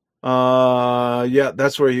 yeah,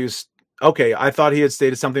 that's where he was. Okay, I thought he had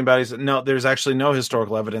stated something about it. He said, no, there's actually no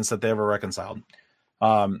historical evidence that they ever reconciled.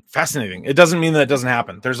 Fascinating. It doesn't mean that it doesn't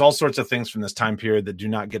happen. There's all sorts of things from this time period that do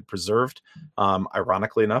not get preserved.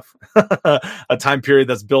 Ironically enough, a time period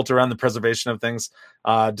that's built around the preservation of things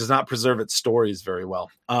does not preserve its stories very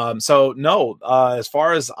well. So no, as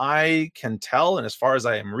far as I can tell, and as far as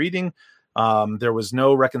I am reading, there was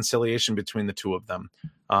no reconciliation between the two of them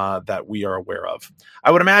that we are aware of.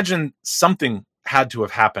 I would imagine something had to have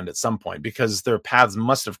happened at some point, because their paths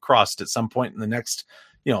must have crossed at some point in the next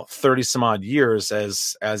 30 some odd years,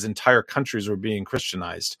 as entire countries were being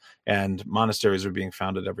Christianized and monasteries were being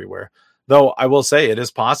founded everywhere. Though I will say it is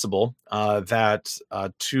possible that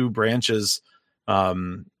two branches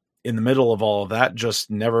in the middle of all of that,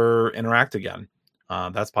 just never interact again.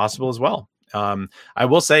 That's possible as well. I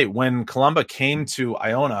will say, when Columba came to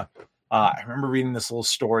Iona, I remember reading this little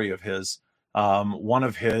story of his. One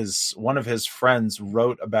of his friends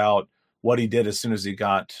wrote about what he did as soon as he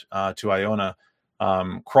got to Iona.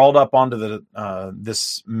 Crawled up onto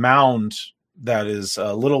this mound that is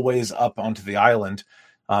a little ways up onto the island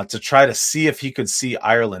to try to see if he could see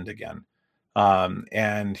Ireland again.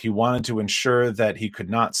 And he wanted to ensure that he could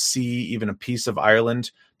not see even a piece of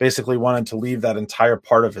Ireland. Basically wanted to leave that entire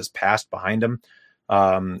part of his past behind him,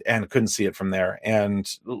 and couldn't see it from there, and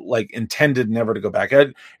like intended never to go back.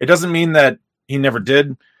 It doesn't mean that he never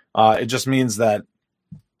did. It just means that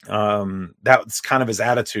that's kind of his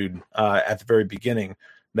attitude at the very beginning,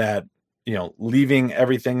 that, leaving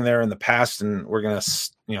everything there in the past, and we're going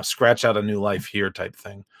to, scratch out a new life here type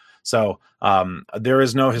thing. So there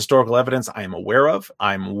is no historical evidence I am aware of.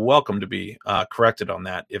 I'm welcome to be corrected on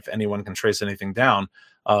that if anyone can trace anything down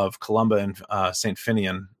of Columba and St.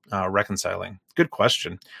 Finian reconciling. Good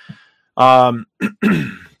question. Okay,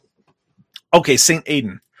 St.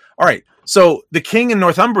 Aidan. All right. So the king in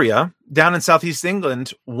Northumbria, down in southeast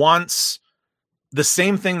England, wants the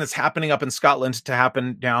same thing that's happening up in Scotland to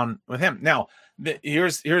happen down with him. Now,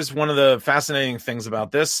 here's one of the fascinating things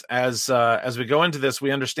about this. As we go into this,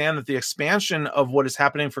 we understand that the expansion of what is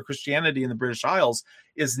happening for Christianity in the British Isles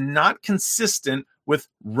is not consistent with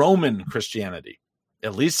Roman Christianity,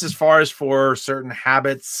 at least as far as for certain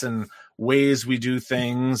habits and ways we do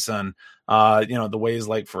things, and the ways,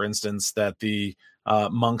 like, for instance, that the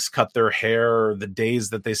monks cut their hair, or the days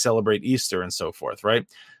that they celebrate Easter and so forth, right?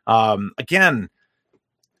 Again,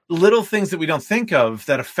 little things that we don't think of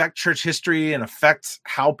that affect church history and affect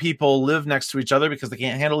how people live next to each other because they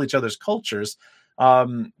can't handle each other's cultures.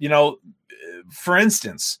 For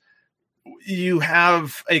instance, you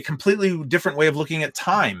have a completely different way of looking at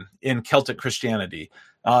time in Celtic Christianity.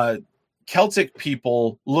 Celtic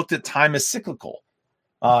people looked at time as cyclical,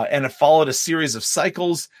 and it followed a series of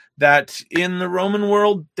cycles that in the Roman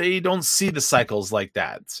world, they don't see the cycles like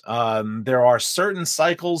that. There are certain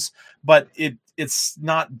cycles, but it's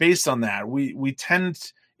not based on that. We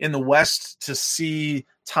tend in the West to see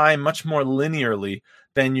time much more linearly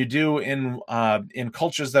than you do in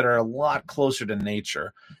cultures that are a lot closer to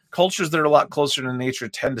nature. Cultures that are a lot closer to nature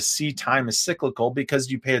tend to see time as cyclical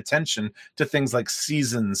because you pay attention to things like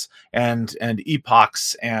seasons and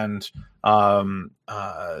epochs and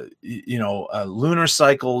lunar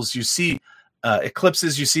cycles. You see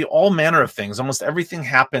eclipses, you see all manner of things. Almost everything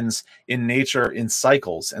happens in nature in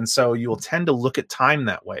cycles, and so you will tend to look at time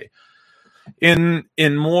that way. In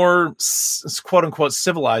more quote unquote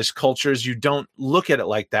civilized cultures, you don't look at it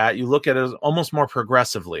like that. You look at it almost more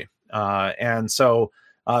progressively, and so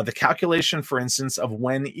the calculation, for instance, of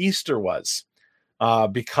when Easter was,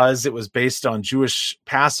 because it was based on Jewish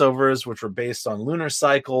Passovers, which were based on lunar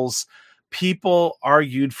cycles. People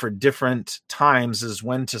argued for different times as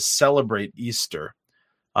when to celebrate Easter.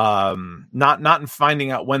 Not in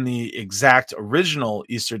finding out when the exact original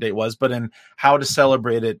Easter date was, but in how to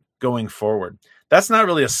celebrate it going forward. That's not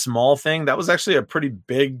really a small thing. That was actually a pretty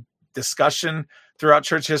big discussion throughout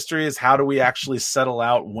church history, is how do we actually settle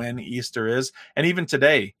out when Easter is. And even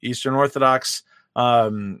today, Eastern Orthodox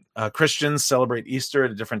Christians celebrate Easter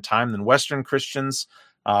at a different time than Western Christians.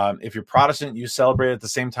 If you're Protestant, you celebrate at the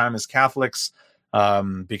same time as Catholics,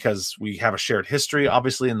 because we have a shared history,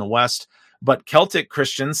 obviously, in the West. But Celtic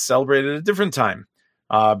Christians celebrated at a different time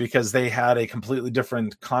because they had a completely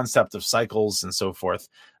different concept of cycles and so forth.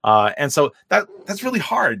 And so that's really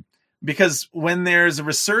hard, because when there's a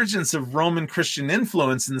resurgence of Roman Christian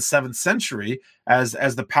influence in the 7th century, as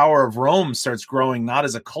the power of Rome starts growing, not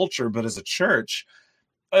as a culture, but as a church,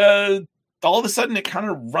 all of a sudden it kind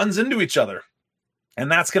of runs into each other. And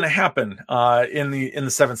that's going to happen in the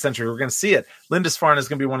 7th century. We're going to see it. Lindisfarne is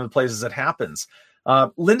going to be one of the places that happens.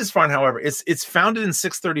 Lindisfarne, however, it's founded in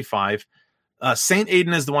 635. St.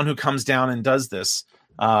 Aidan is the one who comes down and does this.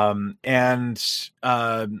 And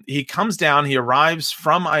he comes down, he arrives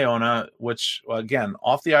from Iona, which, again,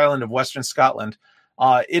 off the island of Western Scotland.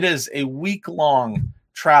 It is a week-long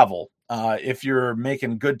travel if you're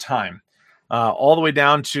making good time. All the way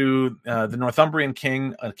down to the Northumbrian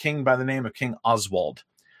king, a king by the name of King Oswald.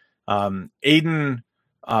 Aidan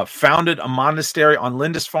founded a monastery on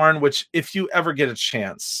Lindisfarne, which, if you ever get a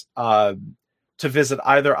chance to visit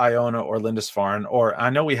either Iona or Lindisfarne, or I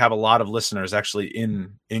know we have a lot of listeners actually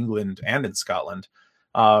in England and in Scotland,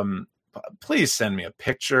 please send me a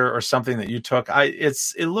picture or something that you took.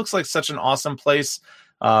 It looks like such an awesome place.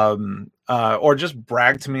 Or just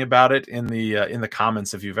brag to me about it in the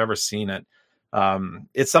comments if you've ever seen it.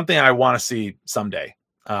 It's something I want to see someday.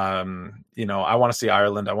 I want to see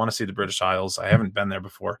Ireland. I want to see the British Isles. I haven't been there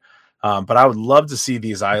before, but I would love to see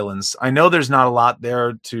these islands. I know there's not a lot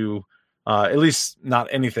there to, at least not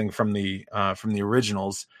anything from the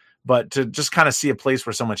originals, but to just kind of see a place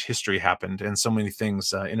where so much history happened and so many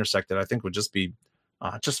things intersected, I think would just be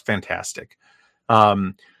just fantastic.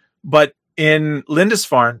 But in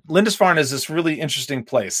Lindisfarne is this really interesting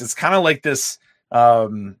place. It's kind of like this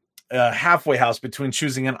halfway house between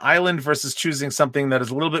choosing an island versus choosing something that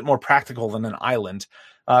is a little bit more practical than an island,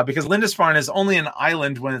 because Lindisfarne is only an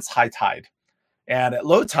island when it's high tide, and at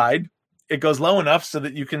low tide it goes low enough so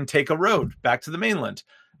that you can take a road back to the mainland.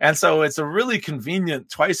 And so it's a really convenient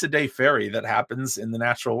twice a day ferry that happens in the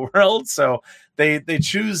natural world. So they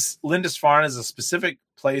choose Lindisfarne as a specific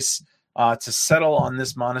place to settle on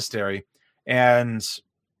this monastery. And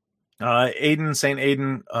Saint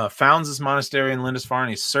Aidan founds this monastery in Lindisfarne.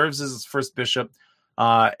 He serves as its first bishop.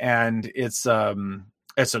 And it's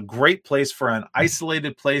a great place for an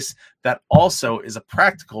isolated place that also is a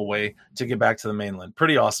practical way to get back to the mainland.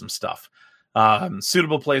 Pretty awesome stuff.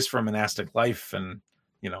 Suitable place for a monastic life and,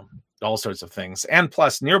 all sorts of things. And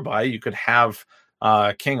plus nearby, you could have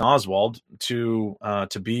King Oswald to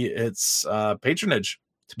be its patronage,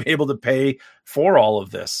 to be able to pay for all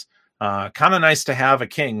of this. Kind of nice to have a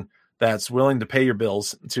king that's willing to pay your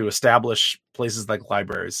bills to establish places like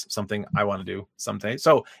libraries, something I want to do someday.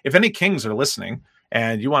 So if any kings are listening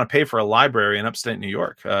and you want to pay for a library in upstate New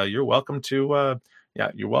York, you're welcome to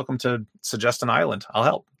suggest an island. I'll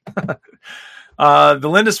help. The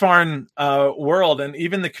Lindisfarne world, and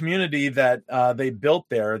even the community that they built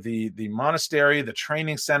there, the monastery, the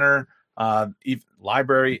training center,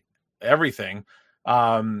 library, everything,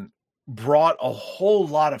 brought a whole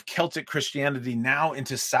lot of Celtic Christianity now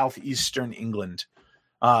into southeastern England.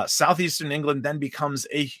 Southeastern England then becomes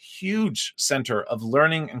a huge center of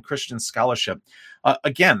learning and Christian scholarship.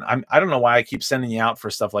 Again, I don't know why I keep sending you out for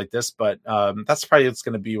stuff like this, but that's probably what's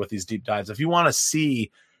going to be with these deep dives. If you want to see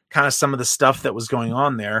kind of some of the stuff that was going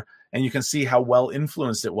on there, and you can see how well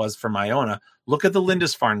influenced it was from Iona, look at the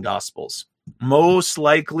Lindisfarne Gospels. Most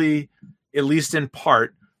likely, at least in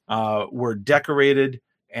part, were decorated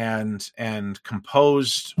and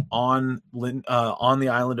composed on the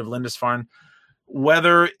island of Lindisfarne.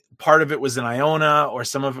 Whether part of it was in Iona or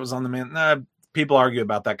some of it was on the main, people argue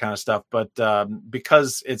about that kind of stuff. But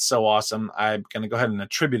because it's so awesome, I'm going to go ahead and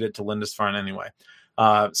attribute it to Lindisfarne anyway.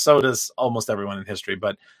 So does almost everyone in history.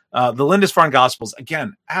 But the Lindisfarne Gospels,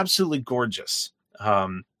 again, absolutely gorgeous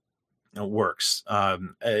works.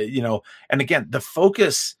 And again, the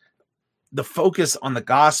focus on the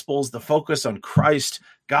Gospels, the focus on Christ,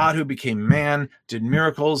 God who became man, did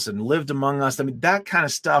miracles and lived among us. I mean, that kind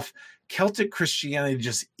of stuff, Celtic Christianity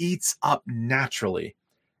just eats up naturally.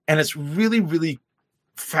 And it's really, really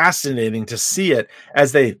fascinating to see it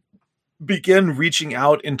as they begin reaching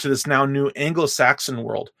out into this now new Anglo-Saxon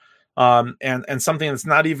world, and something that's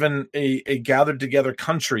not even a gathered together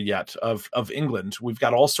country yet of England. We've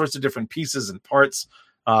got all sorts of different pieces and parts,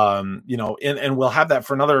 and we'll have that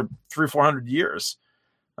for another 300-400 years.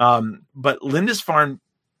 But Lindisfarne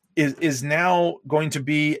is now going to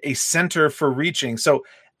be a center for reaching. So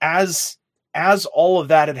as all of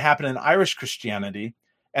that had happened in Irish Christianity,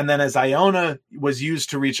 and then as Iona was used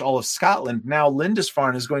to reach all of Scotland, now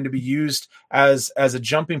Lindisfarne is going to be used as a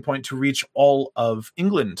jumping point to reach all of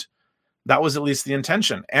England. That was at least the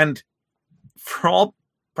intention. And for all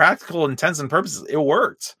practical intents and purposes, it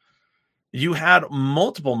worked. You had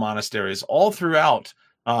multiple monasteries all throughout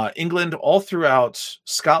England, all throughout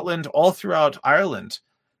Scotland, all throughout Ireland.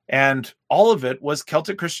 And all of it was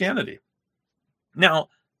Celtic Christianity. Now,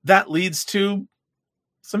 that leads to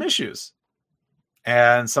some issues.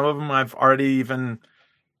 And some of them I've already even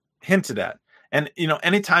hinted at. And,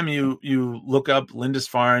 anytime you look up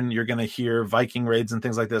Lindisfarne, you're going to hear Viking raids and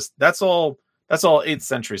things like this. That's all 8th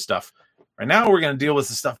century stuff. Right now, we're going to deal with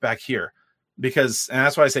the stuff back here and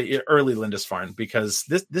that's why I say early Lindisfarne, because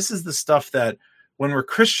this is the stuff that when we're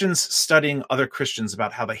Christians studying other Christians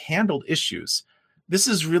about how they handled issues, this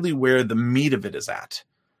is really where the meat of it is at.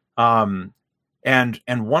 And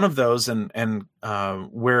one of those, and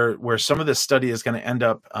where some of this study is going to end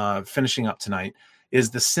up finishing up tonight,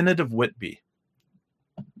 is the Synod of Whitby.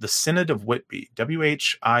 The Synod of Whitby, Whitby.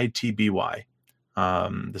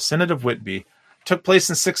 The Synod of Whitby took place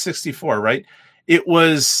in 664. Right? It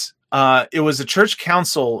was a church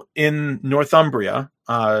council in Northumbria,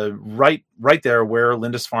 right there where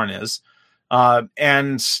Lindisfarne is,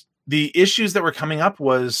 and the issues that were coming up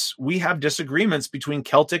was we have disagreements between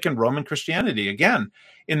Celtic and Roman Christianity. Again,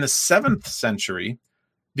 in the 7th century,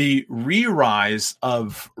 the re-rise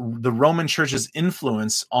of the Roman Church's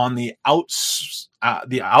influence on the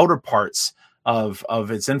outer parts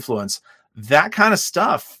of its influence, that kind of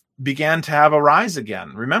stuff began to have a rise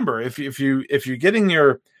again. Remember, if you're getting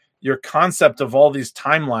your concept of all these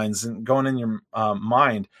timelines and going in your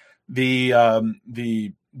mind, the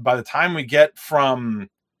by the time we get from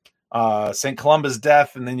St. Columba's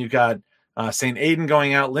death, and then you've got St. Aidan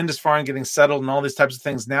going out, Lindisfarne getting settled, and all these types of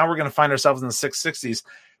things. Now we're going to find ourselves in the 660s.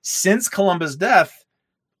 Since Columba's death,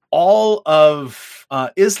 all of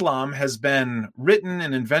Islam has been written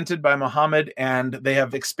and invented by Muhammad, and they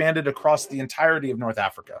have expanded across the entirety of North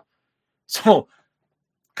Africa. So,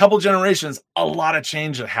 a couple generations, a lot of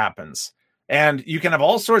change that happens. And you can have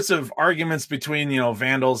all sorts of arguments between,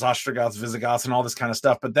 Vandals, Ostrogoths, Visigoths, and all this kind of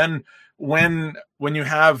stuff. But then when you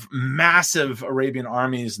have massive Arabian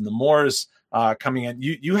armies and the Moors coming in,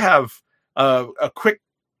 you have a quick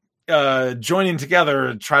joining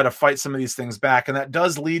together to try to fight some of these things back. And that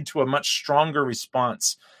does lead to a much stronger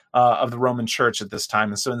response of the Roman Church at this time.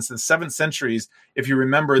 And so in the 7th centuries, if you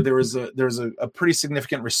remember, there was a pretty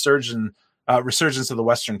significant resurgence of the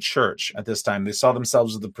Western Church at this time. They saw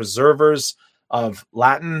themselves as the preservers of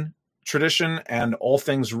Latin tradition and all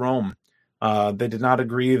things Rome. They did not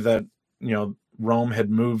agree that, Rome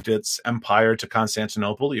had moved its empire to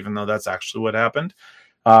Constantinople, even though that's actually what happened.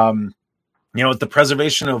 The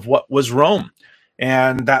preservation of what was Rome.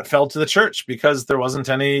 And that fell to the church because there wasn't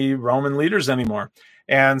any Roman leaders anymore.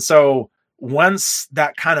 And so once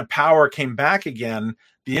that kind of power came back again,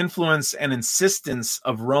 the influence and insistence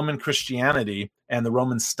of Roman Christianity and the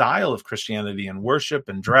Roman style of Christianity and worship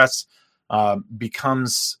and dress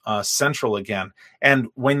becomes central again. And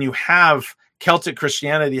when you have Celtic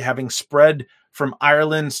Christianity having spread from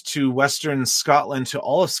Ireland to Western Scotland to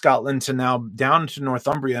all of Scotland to now down to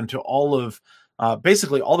Northumbria and to all of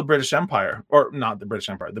basically all the British Empire, or not the British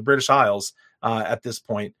Empire, the British Isles at this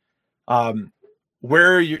point,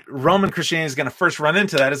 where Roman Christianity is going to first run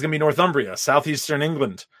into that is going to be Northumbria, southeastern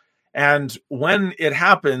England. And when it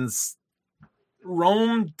happens,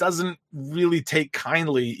 Rome doesn't really take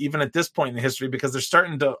kindly, even at this point in history, because they're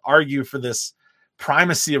starting to argue for this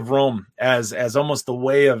primacy of Rome as almost the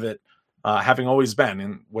way of it having always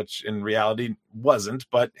been, which in reality wasn't.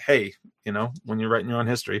 But hey, when you're writing your own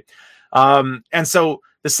history. And so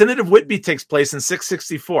the Synod of Whitby takes place in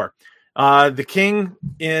 664. The king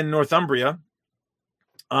in Northumbria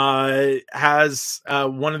has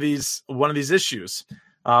one of these issues.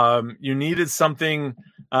 You needed something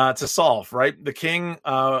to solve, right? The king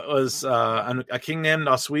was a king named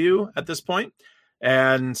Oswiu at this point,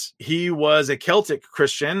 and he was a Celtic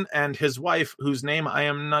Christian, and his wife, whose name I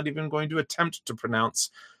am not even going to attempt to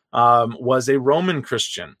pronounce, was a Roman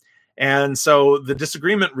Christian. And so the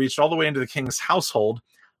disagreement reached all the way into the king's household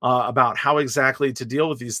about how exactly to deal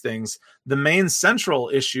with these things. The main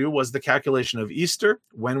central issue was the calculation of Easter,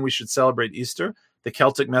 when we should celebrate Easter. The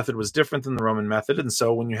Celtic method was different than the Roman method. And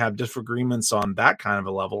so when you have disagreements on that kind of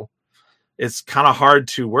a level, it's kind of hard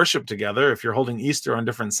to worship together if you're holding Easter on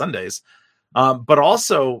different Sundays. But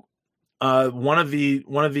also one of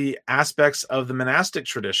the aspects of the monastic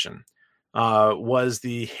tradition was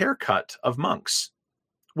the haircut of monks,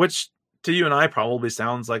 which to you and I probably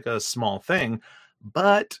sounds like a small thing,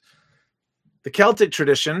 but the Celtic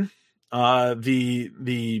tradition, the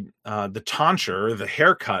tonsure, the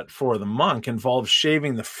haircut for the monk, involves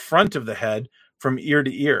shaving the front of the head from ear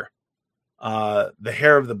to ear. The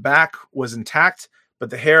hair of the back was intact, but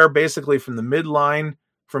the hair basically from the midline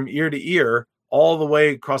from ear to ear all the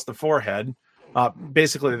way across the forehead.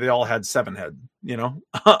 Basically, they all had 7 head,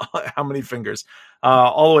 how many fingers,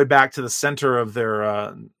 all the way back to the center of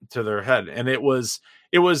their head. And it was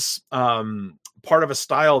part of a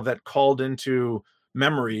style that called into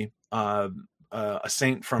memory a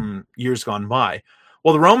saint from years gone by.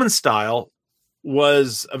 Well, the Roman style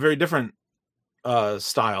was a very different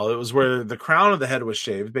style. It was where the crown of the head was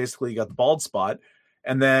shaved. Basically, you got the bald spot,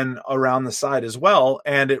 and then around the side as well.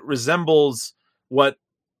 And it resembles what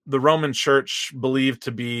the Roman Church believed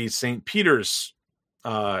to be St. Peter's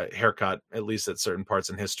haircut, at least at certain parts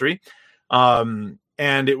in history. And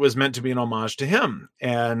it was meant to be an homage to him.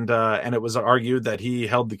 And it was argued that he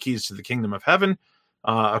held the keys to the kingdom of heaven,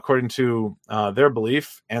 according to their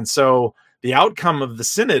belief. And so the outcome of the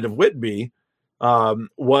Synod of Whitby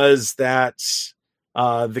was that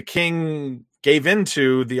the king gave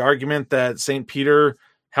into the argument that St. Peter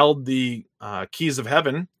held the keys of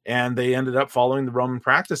heaven, and they ended up following the Roman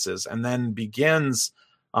practices. And then begins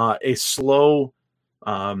a slow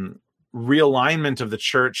realignment of the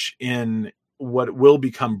church in what will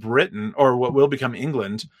become Britain, or what will become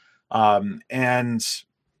England. And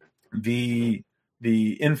the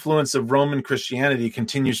the influence of Roman Christianity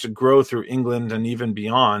continues to grow through England and even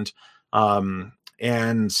beyond. And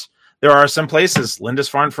there are some places,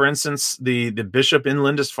 Lindisfarne, for instance, the bishop in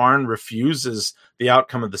Lindisfarne refuses the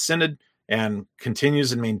outcome of the synod and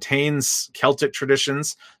continues and maintains Celtic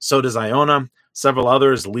traditions. So does Iona. Several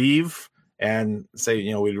others leave and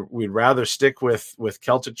say, we'd rather stick with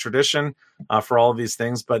Celtic tradition for all of these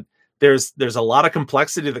things. But there's a lot of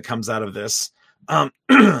complexity that comes out of this.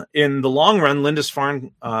 In the long run,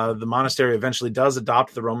 Lindisfarne, the monastery, eventually does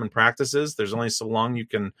adopt the Roman practices. There's only so long you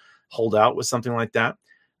can hold out with something like that.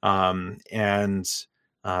 And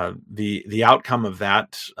the outcome of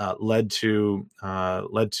that led to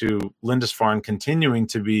Lindisfarne continuing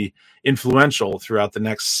to be influential throughout the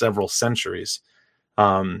next several centuries.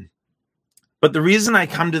 But the reason I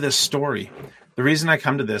come to this story, the reason I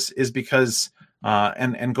come to this is because,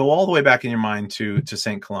 and go all the way back in your mind to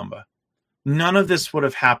St. Columba. None of this would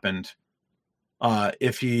have happened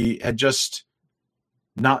if he had just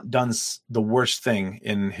not done the worst thing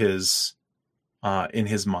in his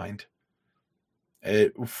mind.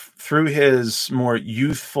 Through his more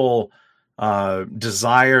youthful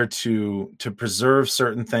desire to preserve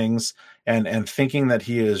certain things and thinking that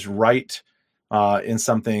he is right in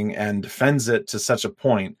something and defends it to such a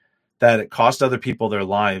point that it cost other people their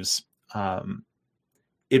lives.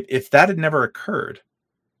 If that had never occurred,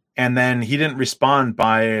 and then he didn't respond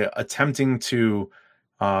by attempting to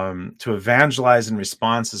evangelize in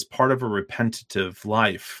response as part of a repentative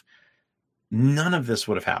life, none of this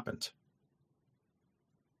would have happened.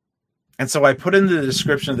 And so I put in the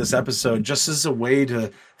description of this episode just as a way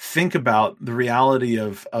to think about the reality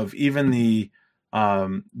of even the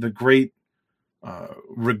great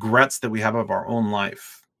regrets that we have of our own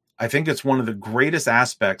life. I think it's one of the greatest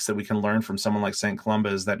aspects that we can learn from someone like St. Columba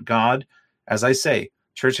is that God, as I say,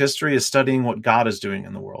 church history is studying what God is doing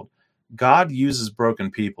in the world. God uses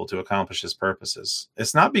broken people to accomplish his purposes.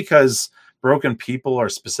 It's not because broken people are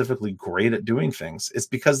specifically great at doing things. It's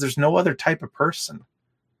because there's no other type of person.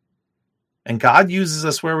 And God uses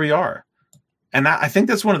us where we are. And I think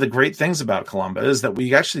that's one of the great things about Columba is that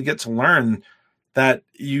we actually get to learn that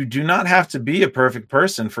you do not have to be a perfect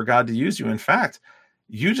person for God to use you. In fact,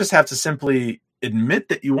 you just have to simply admit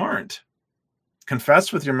that you aren't.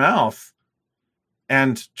 Confess with your mouth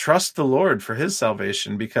and trust the Lord for his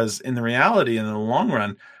salvation, because in the reality, in the long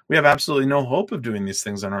run, we have absolutely no hope of doing these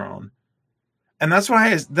things on our own. And that's why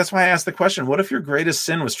I asked the question, what if your greatest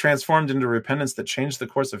sin was transformed into repentance that changed the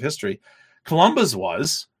course of history? Columba's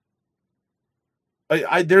was.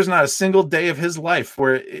 There's not a single day of his life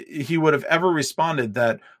where he would have ever responded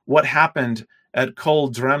that what happened at Col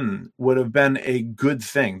Dremne would have been a good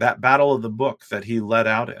thing, that battle of the book that he led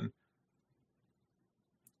out in.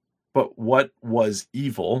 But what was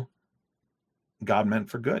evil, God meant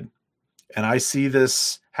for good. And I see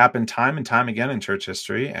this happen time and time again in church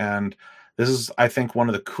history. And this is, I think, one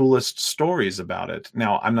of the coolest stories about it.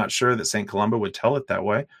 Now, I'm not sure that St. Columba would tell it that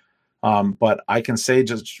way. But I can say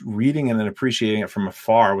just reading it and appreciating it from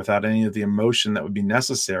afar without any of the emotion that would be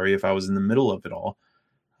necessary if I was in the middle of it all.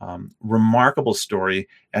 Remarkable story,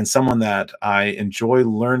 and someone that I enjoy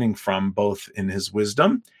learning from both in his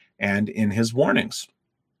wisdom and in his warnings.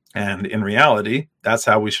 And in reality, that's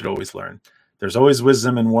how we should always learn. There's always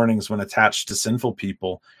wisdom and warnings when attached to sinful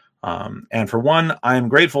people. And for one, I am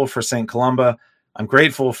grateful for St. Columba. I'm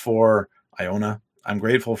grateful for Iona. I'm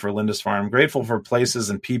grateful for Lindisfarne. I'm grateful for places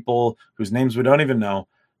and people whose names we don't even know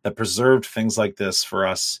that preserved things like this for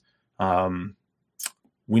us.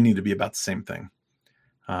 We need to be about the same thing.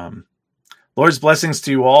 Lord's blessings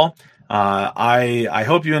to you all. I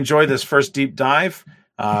hope you enjoy this first deep dive.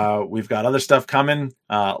 We've got other stuff coming,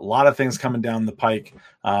 a lot of things coming down the pike.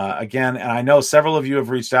 Again, and I know several of you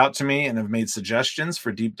have reached out to me and have made suggestions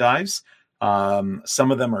for deep dives.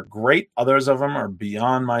 Some of them are great. Others of them are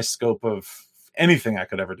beyond my scope of anything I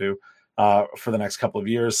could ever do for the next couple of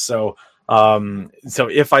years. So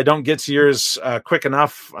if I don't get to yours quick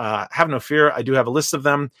enough, have no fear. I do have a list of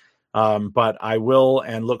them, but I will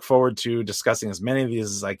and look forward to discussing as many of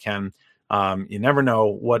these as I can. You never know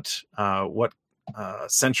what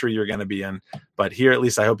century you're going to be in, but here at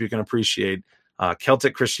least I hope you can appreciate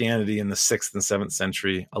Celtic Christianity in the 6th and 7th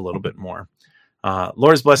century a little bit more.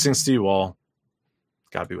 Lord's blessings to you all.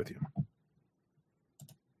 God be with you.